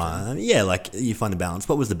the time. Often. Yeah, you find the balance.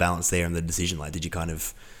 What was the balance there and the decision? Did you kind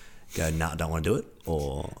of go, nah, I don't want to do it?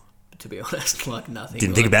 Or... To be honest, nothing.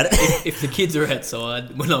 Didn't think about it? If the kids are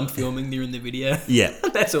outside when I'm filming, they're in the video. Yeah.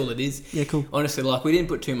 That's all it is. Yeah, cool. Honestly, we didn't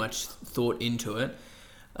put too much thought into it.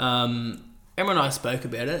 Emma and I spoke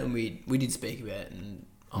about it, and we did speak about it, and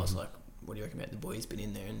I was like, what do you reckon about the boys been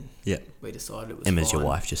in there? And we decided it was Emma's fine. your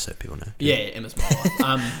wife, just so people know. Yeah, Emma's my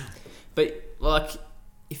wife. But,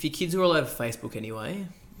 if your kids are all over Facebook anyway,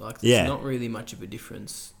 there's not really much of a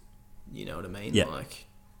difference. You know what I mean? Yeah.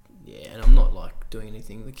 And I'm not, doing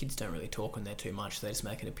anything. The kids don't really talk on there too much. They just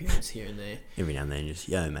make an appearance here and there. Every now and then, just,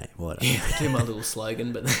 yo, mate, what? Yeah, I do my little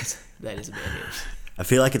slogan, but that is about it. I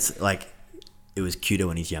feel like it's, it was cuter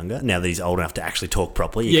when he's younger. Now that he's old enough to actually talk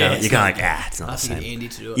properly, you Yeah, can't, it's not the I same. think Andy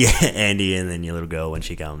to do it. Yeah, Andy, and then your little girl, when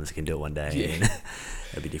she comes, can do it one day. Yeah. And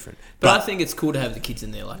it'll be different. But I think it's cool to have the kids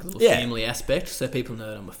in there, a little family aspect, so people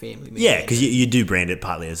know that I'm a family man. Yeah, because you do brand it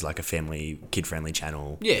partly as a family, kid-friendly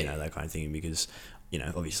channel, Yeah. that kind of thing, because,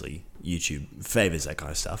 obviously YouTube favours that kind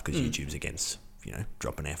of stuff, because YouTube's against,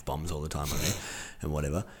 dropping F-bombs all the time on there and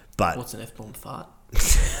whatever. But What's an F-bomb fart?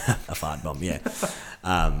 a fart bomb, yeah.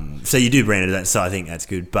 So you do brand it that, so I think that's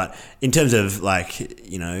good. But in terms of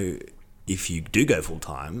if you do go full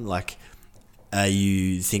time, are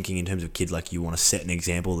you thinking in terms of kids, you want to set an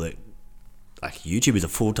example that YouTube is a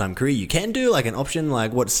full time career you can do, an option?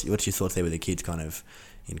 What's your thoughts there with the kids? Kind of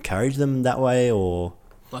encourage them that way, or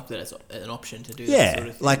That as an option to do. yeah, that sort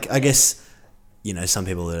of thing. I guess some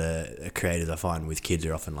people that are creators I find with kids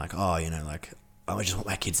are often I just want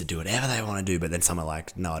my kids to do whatever they want to do, but then some are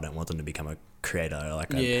like, no, I don't want them to become a creator.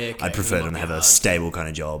 I'd prefer them to have a stable kind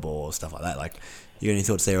of job or stuff like that. You got any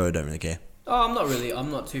thoughts there, or don't really care? Oh,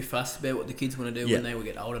 I'm not too fussed about what the kids want to do when they will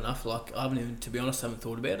get old enough. I haven't even, to be honest, I haven't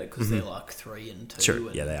thought about it because they're 3 and 2. Sure.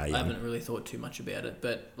 And Yeah, they are young. I haven't really thought too much about it.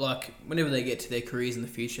 But whenever they get to their careers in the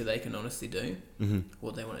future, they can honestly do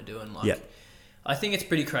what they want to do. And I think it's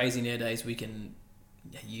pretty crazy nowadays. We can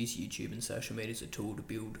use YouTube and social media as a tool to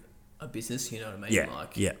build a business. You know what I mean?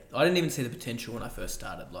 Yeah. I didn't even see the potential when I first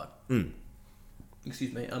started.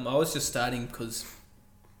 Excuse me. I was just starting because,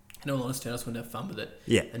 in all honesty, I just wanted to have fun with it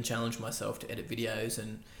and challenge myself to edit videos,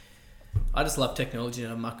 and I just love technology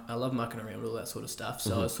and I love mucking around with all that sort of stuff,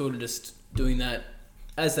 so I was sort of just doing that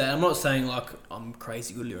as that. I'm not saying I'm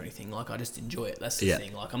crazy good or anything, I just enjoy it. That's the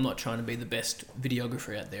thing. I'm not trying to be the best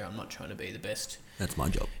videographer out there. I'm not trying to be the best... That's my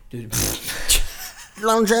job. Dude.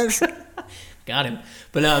 Long jokes. Got him.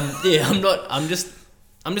 But I'm not... I'm just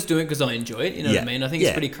doing it because I enjoy it, you know what I mean? I think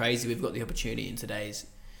it's pretty crazy. We've got the opportunity in today's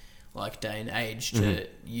day and age to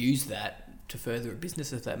use that to further a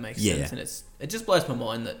business, if that makes sense. And it just blows my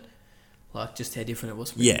mind that just how different it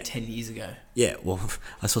was from 10 years ago. Yeah, well,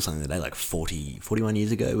 I saw something today 41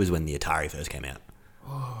 years ago was when the Atari first came out.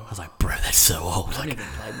 I was like, bro, that's so old. I haven't even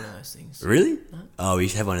played one of those things. Really? No. Oh, we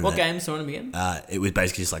used to have one in What games are on them again? It was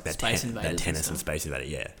basically just that Space Invaders that tennis and and Space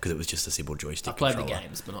Invader, because it was just a simple joystick I played controller. the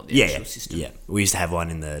games, but not the actual system. Yeah, we used to have one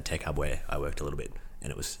in the tech hub where I worked a little bit,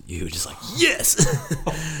 and you were just like, yes!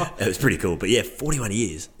 It was pretty cool, but 41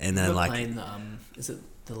 years. And then playing the, is it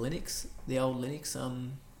the Linux? The old Linux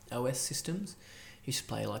OS systems? You used to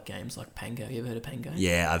play games like Pango. You ever heard of Pango?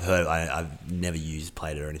 Yeah, I've heard. I've never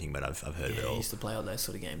played it or anything, but I've heard of it all. I used to play all those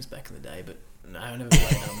sort of games back in the day, but no, I never played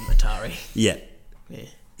Atari. Yeah. Yeah.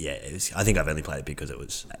 Yeah, I think I've only played it because it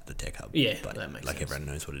was at the tech hub. Yeah, but that makes sense. everyone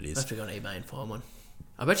knows what it is. I have to go on eBay and find one.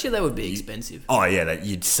 I bet you they would be expensive. Oh yeah,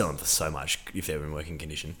 you'd sell them for so much if they were in working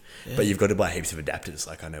condition. Yeah. But you've got to buy heaps of adapters.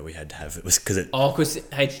 I know we had to have it was because because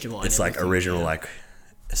HDMI. It's original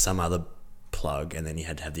some other plug, and then you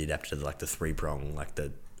had to have the adapter to the 3-prong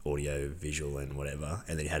the audio, visual, and whatever,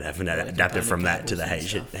 and then you had to have an adapter from that to the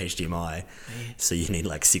HDMI. Man. So you need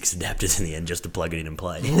 6 adapters in the end just to plug it in and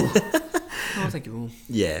play. I think you will.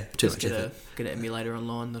 Yeah, too just much. Get an emulator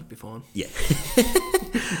online, that'll be fine. Yeah.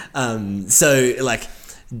 So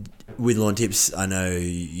with Lawn Tips, I know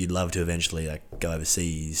you'd love to eventually go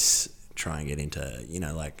overseas, try and get into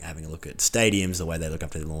having a look at stadiums, the way they look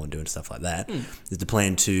after the lawn, doing stuff like that. Is the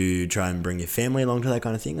plan to try and bring your family along to that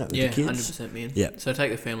kind of thing? With the kids? 100%, man. Yeah. So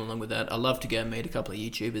take the family along with that. I love to go meet a couple of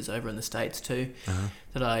YouTubers over in the States too,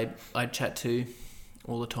 that I chat to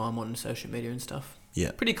all the time on social media and stuff.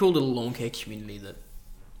 Yeah. Pretty cool little lawn care community that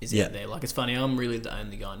is Yeah. out there. Like, it's funny, I'm really the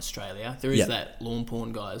only guy in Australia. There is Yeah. that lawn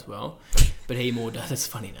porn guy as well, but he more does. That's a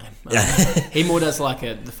funny name. He more does like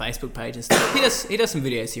the Facebook page and stuff. He does some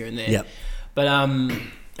videos here and there. Yep. But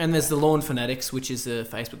and there's the Lawn Fanatics, which is a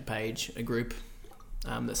Facebook page, a group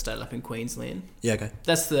that started up in Queensland. Yeah, okay.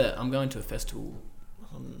 I'm going to a festival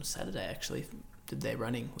on Saturday actually. That they're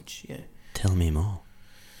running, which Tell me more.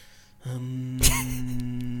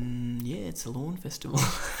 yeah, it's a lawn festival.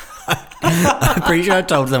 I'm pretty sure I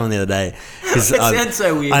told someone the other day. It sounds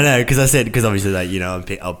so weird. I know, because I said, because obviously, like,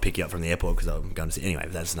 I'll pick you up from the airport because I'm going to see. Anyway,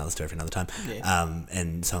 that's another story for another time. Yeah.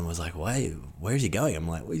 And someone was like, where is he going? I'm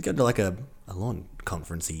like, well, he's going to like a lawn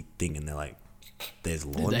conferencey thing. And they're like, there's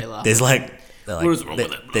lawn. There's like, what is wrong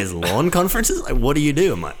with it? There's lawn conferences? Like, what do you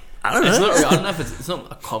do? I'm like, I don't know. It's not. I don't know if it's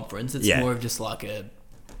not a conference. It's Yeah. more of just like a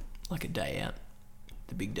day out,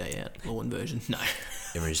 the big day out lawn version. No,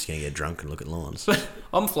 Everyone's just going to get drunk and look at lawns.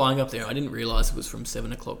 I'm flying up there. I didn't realise it was from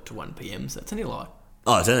 7 o'clock to 1 p.m. So it's only like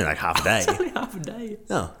Oh, it's only like half a day. it's only half a day.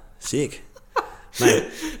 Oh, sick.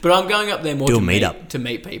 Mate, But I'm going up there more Do a to meetup. to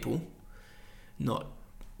meet people. Not.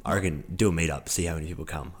 I reckon do a meetup, see how many people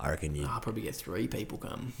come. I reckon you. I'll probably get 3 people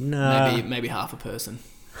come. Nah. Maybe half a person.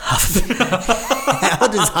 How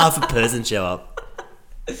does half a person show up?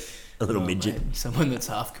 A little midget. Mate, someone that's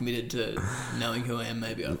half committed to knowing who I am.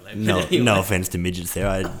 Maybe I don't know. No, But anyway. no offense to midgets there.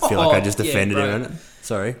 I feel like I just yeah, offended bro. everyone.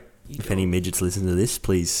 Sorry. If any midgets listen to this,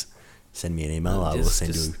 please send me an email. I will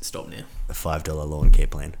send you Stop now. a $5 lawn care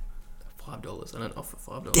plan. $5. I don't offer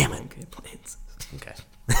 $5 Damn it. lawn care plans. Okay.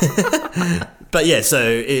 But yeah, so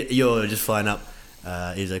you're just flying up.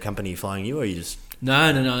 Is a company flying you, or you just? No.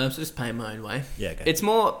 I'm just paying my own way. Yeah, okay.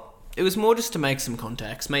 It was more just to make some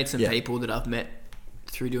contacts, meet some Yeah. people that I've met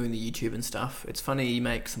through doing the YouTube and stuff. It's funny, you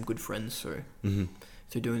make some good friends through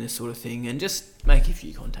doing this sort of thing, and just make a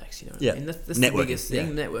few contacts. You know, what Yeah. I mean? That's the Networking, biggest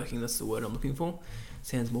thing. yeah. Networking. That's the word I'm looking for.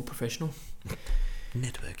 Sounds more professional.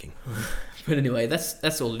 Networking. But anyway,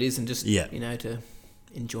 that's all it is, and just Yeah. to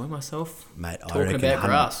enjoy myself. Mate, I Talking reckon about 100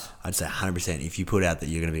 grass. I'd say 100%. If you put out that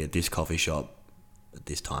you're going to be at this coffee shop at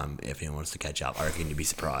this time, if anyone wants to catch up, I reckon you'd be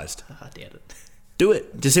surprised. I doubt it. Do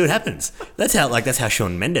it. Just see what happens. That's how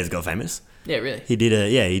Shawn Mendes got famous. Yeah, really. He did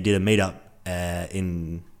a meetup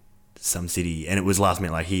in some city, and it was last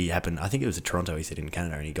minute. Like, he happened, I think it was in Toronto, he said, in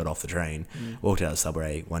Canada, and he got off the train, walked out of the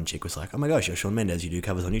subway. One chick was like, "Oh my gosh, you're Shawn Mendes, you do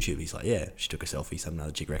covers on YouTube." He's like, "Yeah." She took a selfie, some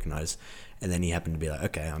other chick recognised, and then he happened to be like,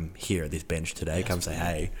 "Okay, I'm here at this bench today, come say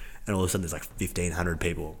hey." And all of a sudden there's like 1,500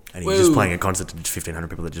 people, and he was just Whoa. playing a concert to 1,500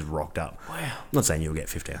 people that just rocked up. Wow. I'm not saying you'll get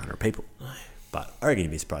 1,500 people, but I reckon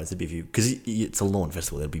you'd be surprised. There'd be a few, because it's a lawn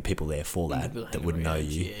festival, there'll be people there for that People that hanging would know around,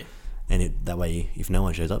 you. yeah. And that way, if no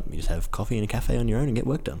one shows up, you just have coffee in a cafe on your own and get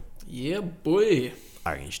work done. Yeah, boy.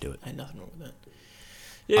 I reckon you should do it. Ain't nothing wrong with that.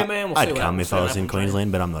 Yeah, man. We'll see I'd what come happens. if I was See in what happens,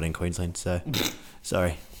 Queensland, but I'm not in Queensland, so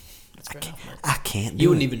sorry. That's fair enough, mate. I can't do You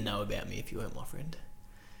wouldn't it. even know about me if you weren't my friend.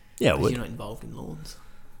 Yeah, I 'Cause would. you're not involved in lawns.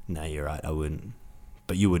 No, you're right. I wouldn't.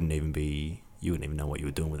 But you wouldn't even know what you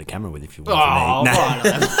were doing with a camera with if you Oh, weren't for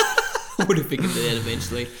me. No. I would have figured it out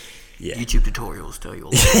eventually. Yeah. YouTube tutorials tell you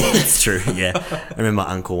all that. It's true, yeah. I remember my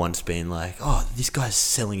uncle once being like, "Oh, this guy's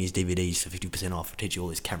selling his DVDs for 50% off. I'll teach you all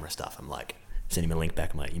this camera stuff." I'm like, send him a link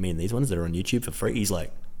back. I'm like, "You mean these ones that are on YouTube for free?" He's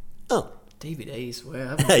like, "Oh, DVDs. Well, I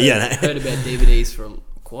haven't Yeah, no. heard about DVDs for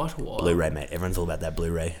quite a while. Blu-ray, mate. Everyone's all about that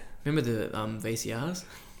Blu-ray." Remember the VCRs?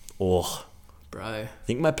 Oh, Bro. I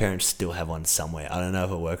think my parents still have one somewhere. I don't know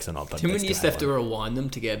if it works or not, but Timon they used still to have to rewind them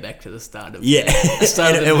to go back to the start of Yeah, the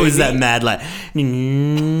start and of the it was movie. that mad like,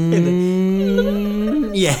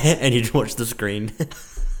 yeah, and you'd watch the screen.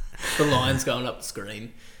 The lines going up the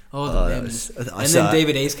screen. Oh, the that memes. was- I And saw- then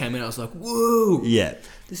DVDs came in. I was like, whoa, Yeah,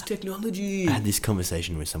 this technology. I had this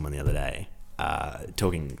conversation with someone the other day,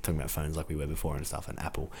 talking about phones like we were before and stuff, and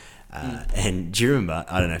Apple. And do you remember?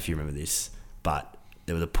 I don't know if you remember this, but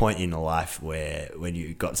there was a point in life where when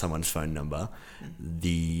you got someone's phone number,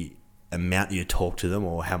 the amount you talked to them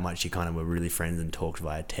or how much you kind of were really friends and talked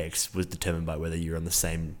via text was determined by whether you were on the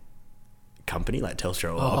same company, like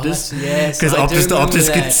Telstra or Optus. Yes, Because I do Optus remember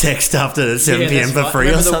could that. text after 7 p.m. that's for right. free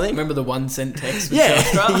Remember or the- something. Remember the 1 cent text with Yeah,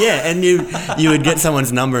 Telstra? yeah, and you would get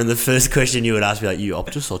someone's number, and the first question you would ask would be like, "You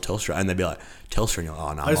Optus or Telstra?" And they'd be like, "Telstra," and you're like,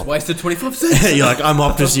 "Oh no, I I'm just Optus." wasted 25 cents. You're like, "I'm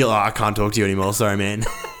Optus." You're like, "I can't talk to you anymore. Sorry, man."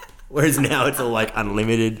 Whereas now it's all like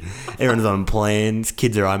unlimited. Everyone's on plans.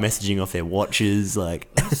 Kids are iMessaging off their watches. Like,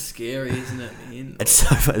 That's scary, isn't it, man? it's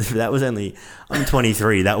so funny. That was only, I'm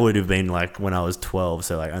 23. That would have been like when I was 12.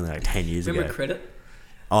 So like only like 10 years Remember ago. credit?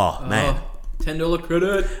 Oh man, Oh, $10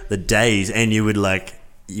 credit. the days, and you would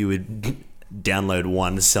download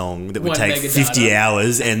one song that would 1 take mega 50 data.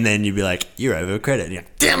 hours, and then you'd be like, "You're over credit." And you're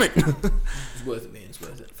like, "Damn it." It's worth it, man. It's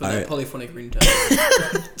worth it. For that polyphonic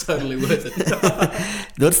ringtone, totally worth it.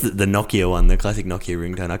 What's the Nokia one, the classic Nokia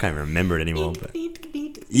ringtone? I can't remember it anymore. But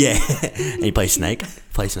yeah, and you play Snake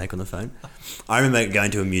on the phone. I remember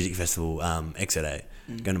going to a music festival, Exeter,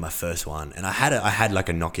 going to my first one, and I had like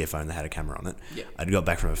a Nokia phone that had a camera on it. Yeah. I'd got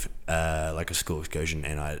back from a school excursion,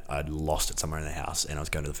 and I'd lost it somewhere in the house, and I was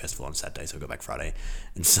going to the festival on Saturday, so I got back Friday,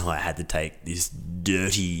 and so I had to take this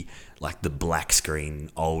dirty, like the black screen,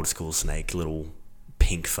 old school Snake little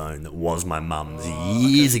pink phone that was my mum's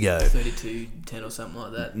years ago. 3210 or something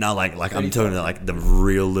like that. No, like I'm talking about like the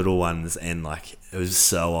real little ones, and like it was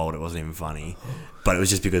so old it wasn't even funny, but it was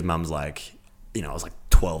just because mum's like, you know, I was like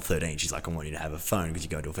 12, 13. She's like, I want you to have a phone because you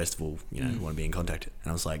go to a festival, you know, want to be in contact. And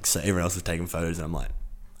I was like, so everyone else was taking photos, and I'm like,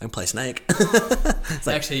 I can play Snake. It's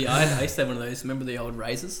like, actually, I used to have one of those. Remember the old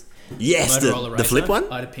razors? yes, the flip one.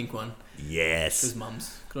 I had a pink one. It Yes, was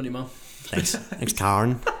mum's. Good on you, mum. thanks,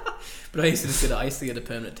 Karen. But I used to get a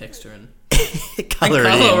permanent texture and Colour it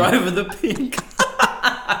colour in. over the pink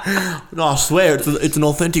No, I swear it's an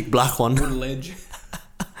authentic black one. little edge.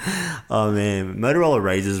 Oh man, Motorola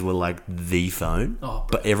Razrs were like the phone, Oh, bro.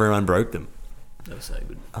 but everyone broke them. That was so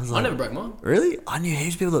good. was I like- never broke mine. Really? I knew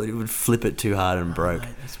heaps of people that would flip it too hard and broke. Mate,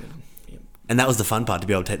 that's when, yeah. And that was the fun part, to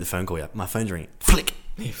be able to take the phone call. Yeah, my phone's ringing. Flick.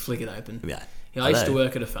 Yeah, flick it open. Yeah. I used to Hello.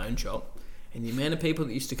 work at a phone shop, and the amount of people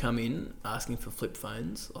that used to come in asking for flip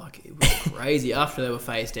phones, like, it was crazy after they were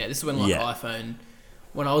phased out. This is when, like, Yeah. iPhone...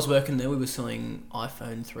 When I was working there, we were selling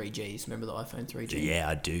iPhone 3Gs. Remember the iPhone 3G? Yeah,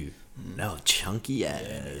 I do. No, chunky as.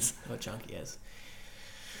 Yeah, man. How chunky as.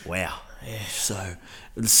 Wow. Yeah. So,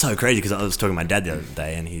 it's so crazy because I was talking to my dad the other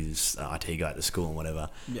day, and he's an IT guy at the school and whatever.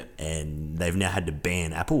 Yeah. And they've now had to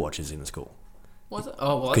ban Apple Watches in the school. Was it?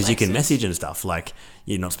 Oh, well, that Because you makes can sense. message and stuff. Like,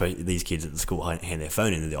 you're not supposed these kids at the school hand their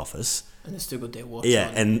phone into the office. And they still got their watch Yeah,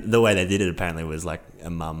 on. and the way they did it apparently was like a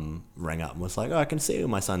mum rang up and was like, oh, I can see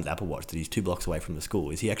on my son's Apple Watch that he's 2 blocks away from the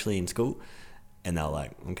school. Is he actually in school? And they were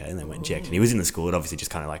like, okay, and they went and checked. And he was in the school. It obviously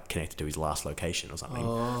just kind of like connected to his last location or something.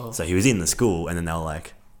 Oh. So he was in the school, and then they were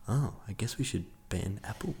like, oh, I guess we should ban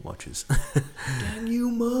Apple Watches. Damn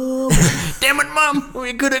you, Mum! Damn it, Mum!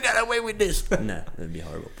 We could have got away with this. No, that'd be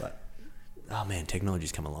horrible. But, oh man,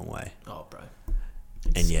 technology's come a long way. Oh, bro.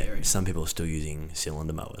 And yet, scary. some people are still using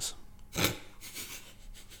cylinder mowers.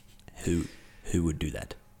 Who would do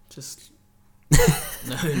that? Just...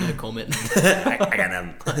 no comment. I got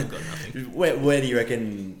I've got nothing. Where do you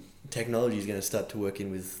reckon technology is going to start to work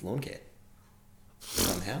in with lawn care?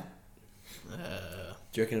 Somehow?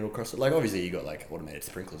 Do you reckon it'll cross it? Like, obviously, you got like automated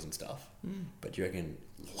sprinklers and stuff. But do you reckon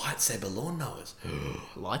lightsaber lawnmowers?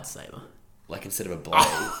 Lightsaber. Like, instead of a blade,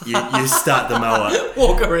 you start the mower.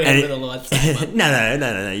 Walk around And with a lightsaber.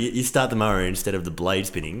 No. You start the mower instead of the blade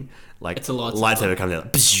spinning. Like, It's a lightsaber. comes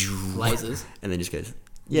out. Lasers. And then just goes.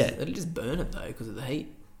 Yeah. It'll just burn it though because of the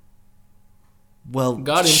heat. Well,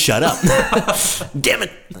 Got him. shut up. Damn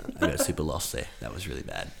it. I got super lost there. That was really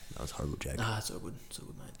bad. That was a horrible joke. Ah, it's all good. It's all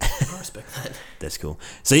good, mate. I respect that. That's cool.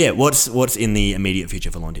 So yeah, what's in the immediate future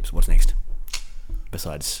for Lawn Tips? What's next?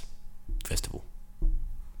 Besides festival.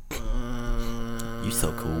 You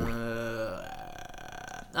so cool.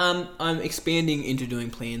 I'm expanding into doing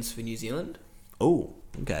plans for New Zealand. Oh,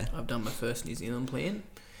 okay. I've done my first New Zealand plan.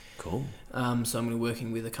 Cool. So I'm going to be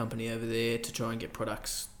working with a company over there to try and get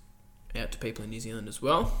products out to people in New Zealand as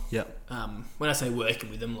well. Yep. When I say working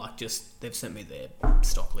with them, like just they've sent me their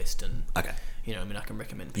stock list and Okay. you know, I mean, I can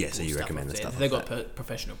recommend people. Yeah, so you stuff recommend off the there. stuff They've off got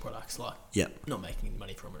professional products, like Yep. not making any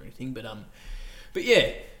money from it or anything, but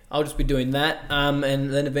yeah, I'll just be doing that, and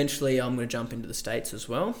then eventually I'm going to jump into the States as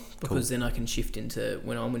well because then I can shift into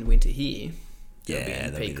when I'm in winter here. Yeah, It'll be in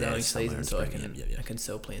that'll be peak there growing summer season, and so I spring, can yep. I can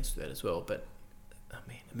sell plants through that as well. But I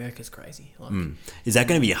mean, America's crazy. Like, Is that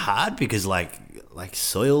going to be hard because like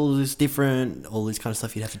soil is different, all this kind of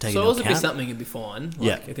stuff you'd have to take soils into would be account? something that'd be fine. Like,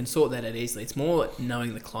 Yeah. I can sort that out easily. It's more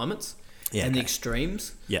knowing the climates and the okay.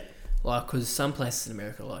 extremes. Yeah. Like, because some places in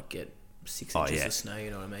America like get 6 inches yeah. of snow. You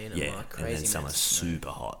know what I mean? Yeah. like And crazy then summer's amounts of snow. super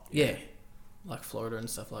hot. Yeah, like Florida and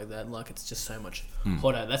stuff like that. Like, it's just so much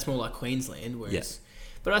hotter. That's more like Queensland. Whereas,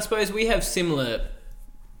 but I suppose we have similar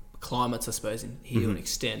climates. I suppose in here to an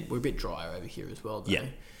extent, we're a bit drier over here as well, though. Yeah.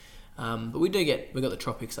 But we got the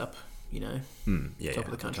tropics up. You know, Yeah. top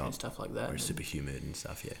of the country and stuff like that. Where it's super humid and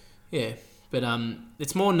stuff, yeah. Yeah, but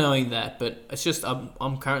it's more knowing that. But it's just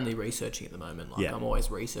I'm currently researching at the moment. Like Yeah. I'm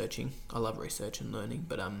always researching. I love research and learning.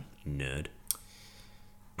 But Nerd.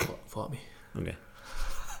 fight me. Okay.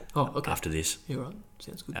 Oh, okay. After this, You're right.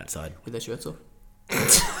 Sounds good. outside. With their shirts off.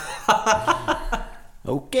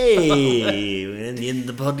 Okay. We're in the end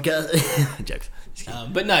of the podcast. Jokes. Just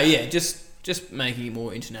kidding. But no, yeah, just just making it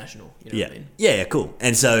more international. You know Yeah. what I mean? Yeah, cool.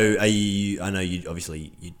 And so are you, I know you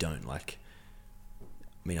obviously you don't like,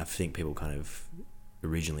 I mean, I think people kind of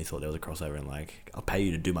originally thought there was a crossover and like, I'll pay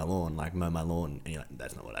you to do my lawn, like mow my lawn. And you're like,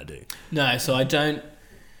 that's not what I do. No, so I don't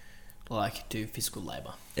like do physical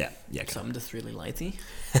labour. Yeah. Yeah. Okay. So I'm just really lazy.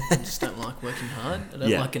 I just don't like working hard. I don't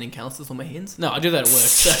Yeah. like getting calluses on my hands. No, I do that at work.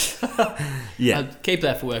 So Yeah. I keep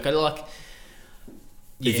that for work. I like.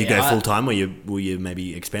 If you go full time, will you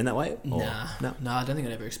maybe expand that way? Or? No, I don't think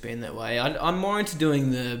I'd ever expand that way. I'm more into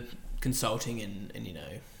doing the consulting and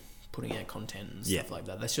putting out content and stuff like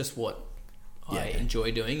that. That's just what I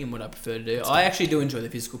enjoy doing and what I prefer to do. I actually do enjoy the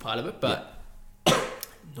physical part of it, but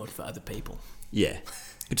not for other people. Yeah.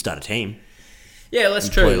 Could start a team. Yeah, that's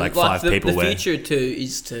Employ true. like 5 people. The future too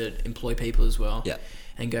is to employ people as well. Yeah.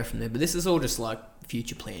 And go from there. But this is all just like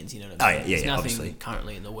future plans, you know what I mean? Oh, yeah, There's nothing obviously.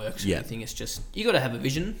 currently in the works or Yeah. anything. It's just, you got to have a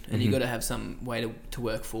vision and you got to have some way to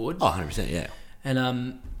work forward. Oh, 100%, yeah.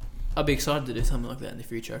 And I'd be excited to do something like that in the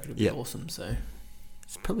future. I could be awesome. So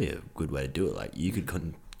It's probably a good way to do it. Like you could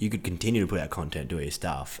continue to put out content, do your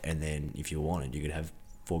stuff, and then if you wanted, you could have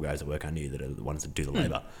 4 guys that work under you that are the ones that do the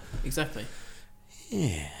labour. exactly.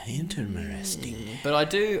 Yeah, interesting.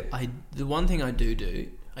 But the one thing I do.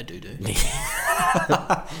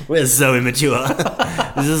 We're so immature.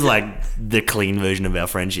 This is like the clean version of our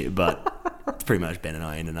friendship, but it's pretty much Ben and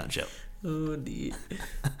I in a nutshell. Oh dear.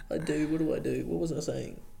 I do. What do I do? What was I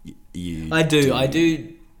saying? I do. I'm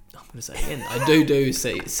going to say it again. I do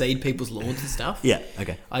seed people's lawns and stuff. Yeah,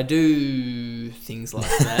 okay. I do things like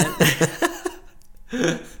that.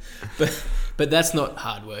 but that's not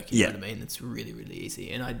hard work, you know what I mean? It's really, really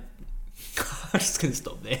easy. And I'm just going to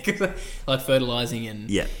stop there. 'Cause like fertilising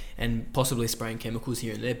and possibly spraying chemicals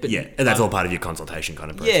here and there. But and that's all part of your consultation kind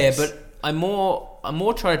of process. Yeah, but I'm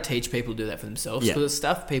more trying to teach people to do that for themselves because it's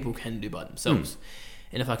stuff people can do by themselves.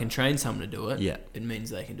 And if I can train someone to do it, it means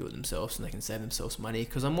they can do it themselves and they can save themselves money.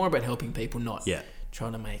 Because I'm more about helping people, not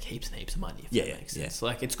trying to make heaps and heaps of money. If that makes sense.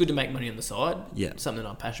 Like, it's good to make money on the side. Yeah, something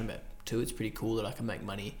I'm passionate about too. It's pretty cool that I can make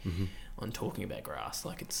money on talking about grass.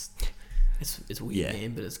 Like, it's weird,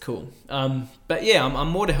 man, but it's cool. But yeah, I'm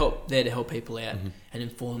more there to help people out and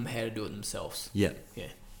inform them how to do it themselves. Yeah,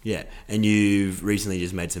 and you've recently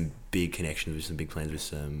just made some big connections with some big plans with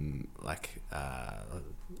some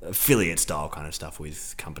affiliate style kind of stuff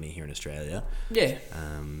with company here in Australia. Yeah.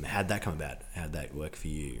 How'd that come about? How'd that work for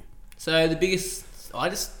you? So I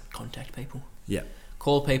just contact people. Yeah.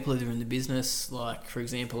 Call people if they're in the business. Like, for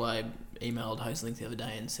example, I emailed HoseLink the other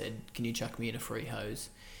day and said, can you chuck me in a free hose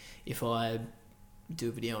if I do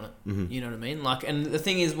a video on it? You know what I mean? Like, and the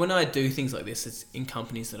thing is, when I do things like this, it's in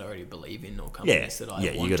companies that I already believe in or companies that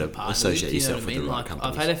I want to partner with. You know what I mean? Like,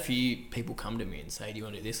 I've had a few people come to me and say, do you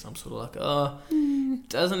want to do this? And I'm sort of like,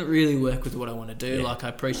 doesn't really work with what I want to do. Like, I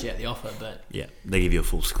appreciate the offer, but they give you a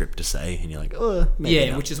full script to say and you're like, maybe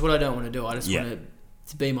not. Which is what I don't want to do. I just want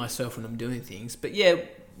to be myself when I'm doing things. But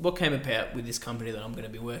what came about with this company that I'm going to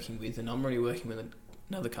be working with, and I'm already working with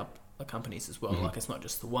another couple of companies as well. Like, it's not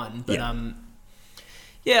just the one, but I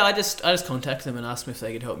just contacted them and asked them if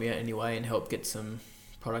they could help me out anyway and help get some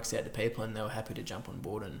products out to people, and they were happy to jump on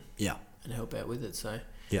board and help out with it. So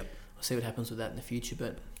I'll see what happens with that in the future.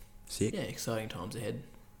 But exciting times ahead.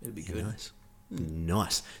 It'll be good.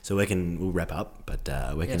 Nice. So we'll wrap up, but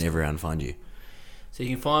where can everyone find you? So you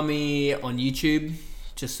can find me on YouTube.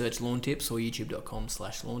 Just search Lawn Tips or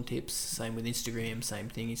youtube.com/Lawn Tips. Same with Instagram. Same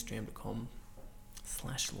thing.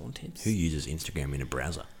 Instagram.com/Lawn Tips. Who uses Instagram in a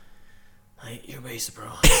browser? Mate, you'll be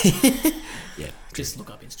surprised. Just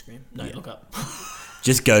look up Instagram. No, look up.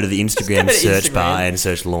 Just go to the Instagram search bar and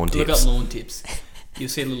search Lawn Tips. Look up Lawn Tips. You'll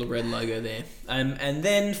see a little red logo there. And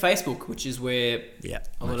then Facebook, which is where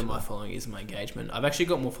a lot of my following is, my engagement. I've actually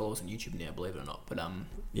got more followers on YouTube now, believe it or not. But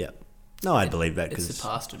no, I believe that because it's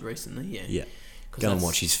surpassed it recently. Yeah. Go and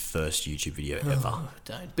watch his first YouTube video ever.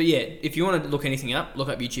 Don't. But if you want to look anything up, look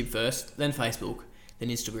up YouTube first, then Facebook, then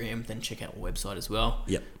Instagram, then check out my website as well.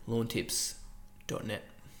 Yep. Lawntips.net.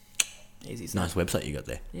 Easy stuff. Nice website you got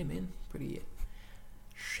there. Yeah, man. Pretty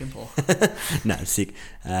simple. No, sick.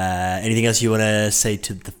 Anything else you want to say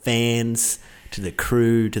to the fans, to the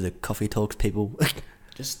crew, to the Coffee Talks people?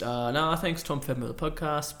 Just, thanks Tom for having me on the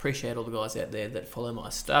podcast. Appreciate all the guys out there that follow my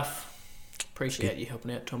stuff. Appreciate you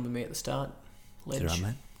helping out Tom and me at the start. Ledge. It's all right,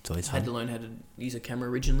 mate. It's always fun. I had to learn how to use a camera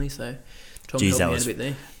originally, so Tom helped me out a bit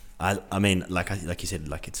there. I mean, like you said,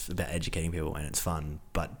 like, it's about educating people and it's fun,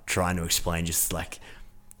 but trying to explain just like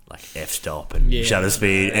f-stop and shutter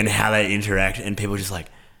speed and how they interact, and people just like,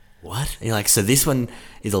 what? And you're like, so this one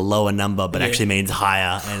is a lower number, but actually means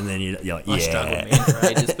higher. And then you're like, I struggled, man, for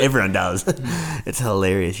ages, but- Everyone does. It's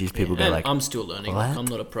hilarious. These people go And like, I'm still learning. what? Like, I'm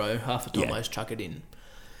not a pro. Half the time Yeah. I just chuck it in.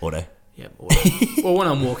 auto. Yeah. Or when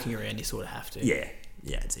I'm walking around, you sort of have to. Yeah.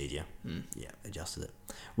 Yeah, it's easier. Yeah, adjusted it.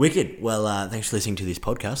 Wicked. Well, thanks for listening to this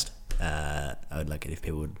podcast. I would like it if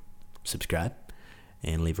people would subscribe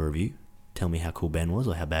and leave a review. Tell me how cool Ben was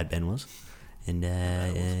or how bad Ben was. And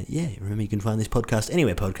yeah, remember you can find this podcast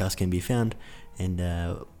anywhere podcasts can be found. And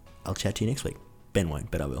I'll chat to you next week. Ben won't,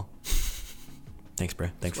 but I will. Thanks, bro.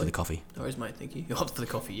 Thanks for the coffee. No worries, mate. Thank you. You're hot for the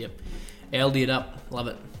coffee, yep. LD it up. Love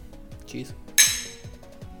it. Cheers.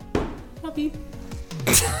 Love you.